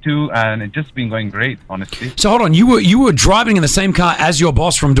speak to, and it's just been going great, honestly. So hold on, you were driving in the same car as your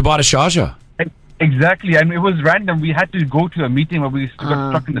boss from Dubai to Sharjah? Exactly, and it was random. We had to go to a meeting where we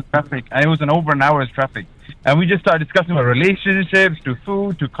got stuck in the traffic, and it was over an hour's traffic. And we just started discussing our relationships, to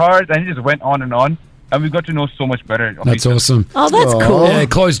food, to cars, and it just went on. And we got to know so much better. That's awesome. Oh, that's cool. Yeah,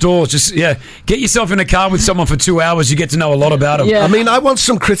 closed doors. Just, get yourself in a car with someone for 2 hours. You get to know a lot about them. I mean, I want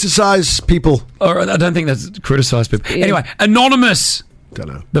some criticize people. I don't think that's criticize people. Anyway, anonymous. Don't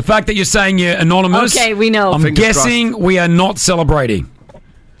know. The fact that you're saying you're anonymous. Okay, we know. I'm guessing we are not celebrating.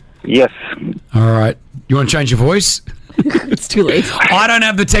 Yes. All right. You want to change your voice? It's too late. I don't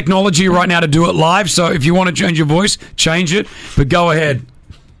have the technology right now to do it live, so if you want to change your voice, change it. But go ahead.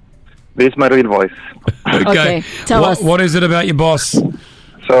 This is my real voice. Okay. Tell us. What is it about your boss?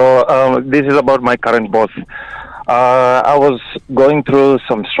 So this is about my current boss. I was going through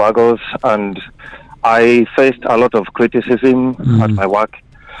some struggles, and I faced a lot of criticism at my work,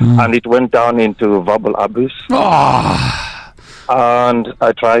 and it went down into verbal abuse. And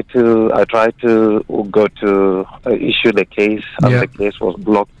I tried to go to issue the case, and the case was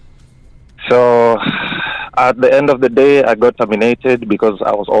blocked. So at the end of the day, I got terminated because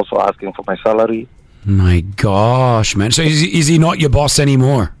I was also asking for my salary. My gosh, man! So is he not your boss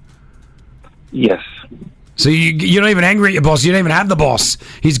anymore? Yes. So you're not even angry at your boss. You don't even have the boss.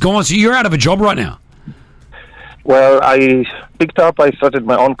 He's gone. So you're out of a job right now. Well, I started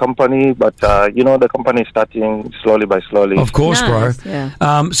my own company, but the company is starting slowly by slowly. Of course, bro.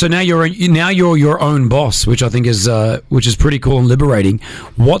 Yeah. So now you're your own boss, which I think is pretty cool and liberating.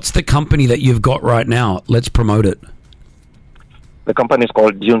 What's the company that you've got right now? Let's promote it. The company is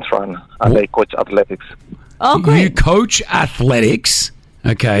called Dunes Run, and I coach athletics. Oh, great. You coach athletics.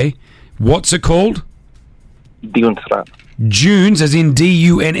 Okay. What's it called? Dunes Run. Dunes, as in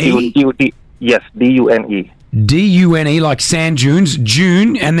D-U-N-E? Yes, D-U-N-E. D-U-N-E, like sand dunes.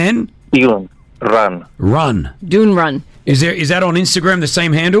 June, and then? Dune Run. Run. Dune Run. Is that on Instagram, the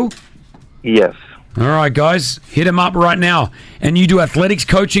same handle? Yes. All right, guys. Hit him up right now. And you do athletics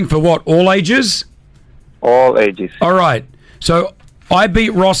coaching for what? All ages? All ages. All right. So I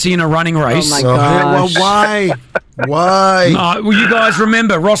beat Rossi in a running race. Oh, my gosh. Well, why? Why? Well, you guys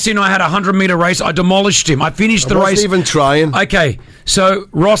remember, Rossi and I had a 100-meter race. I demolished him. I finished the race. I wasn't even trying. Okay. So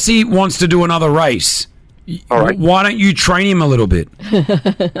Rossi wants to do another race. All right. Why don't you train him a little bit?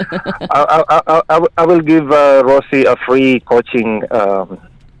 I will give Rossi a free coaching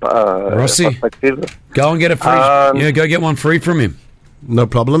Rossi, perspective. go and get a free. Go get one free from him. No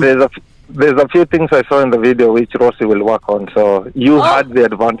problem. There's a few things I saw in the video which Rossi will work on. So you had the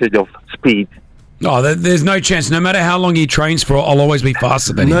advantage of speed. Oh, there's no chance. No matter how long he trains for, I'll always be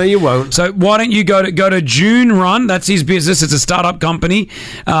faster than him. No, you won't. So why don't you go to June Run? That's his business. It's a startup company,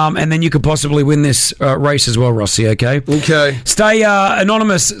 and then you could possibly win this race as well, Rossi. Okay. Okay. Stay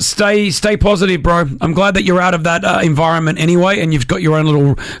anonymous. Stay positive, bro. I'm glad that you're out of that environment anyway, and you've got your own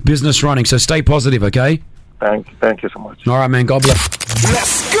little business running. So stay positive, okay? Thank you so much. All right, man. God bless.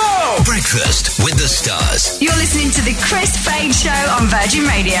 Let's go! Breakfast with the Stars. You're listening to the Chris Fade Show on Virgin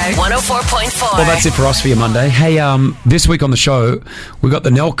Radio 104.4. Well, that's it for us for your Monday. Hey, this week on the show, we got the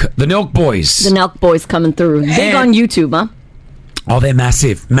Nelk Boys. The Nelk Boys coming through. Big on YouTube, huh? Oh, they're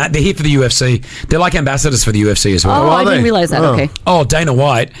massive. They're here for the UFC. They're like ambassadors for the UFC as well. Oh, I didn't realize that. Okay. Oh, Dana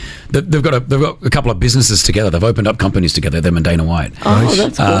White. They've got a couple of businesses together. They've opened up companies together, them and Dana White. Oh,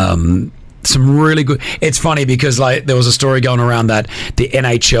 that's cool. Some really good. It's funny because there was a story going around that the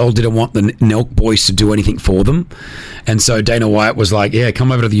NHL didn't want the Nelk Boys to do anything for them, and so Dana White was like, "Yeah,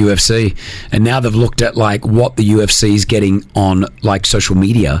 come over to the UFC." And now they've looked at what the UFC is getting on social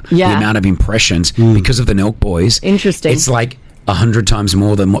media, the amount of impressions because of the Nelk Boys. Interesting. It's 100 times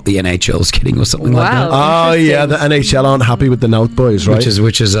more than what the NHL is getting, or something like that. Oh yeah, the NHL aren't happy with the Nelk Boys, right?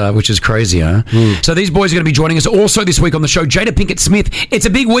 Which is crazy, huh? So these boys are going to be joining us also this week on the show. Jada Pinkett Smith. It's a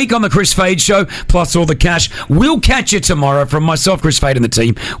big week on the Chris Fade Show, plus all the cash. We'll catch you tomorrow. From myself, Chris Fade, and the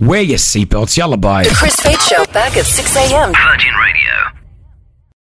team. Wear your seatbelts. Yalla bye. The Chris Fade Show back at 6 a.m. Virgin Radio.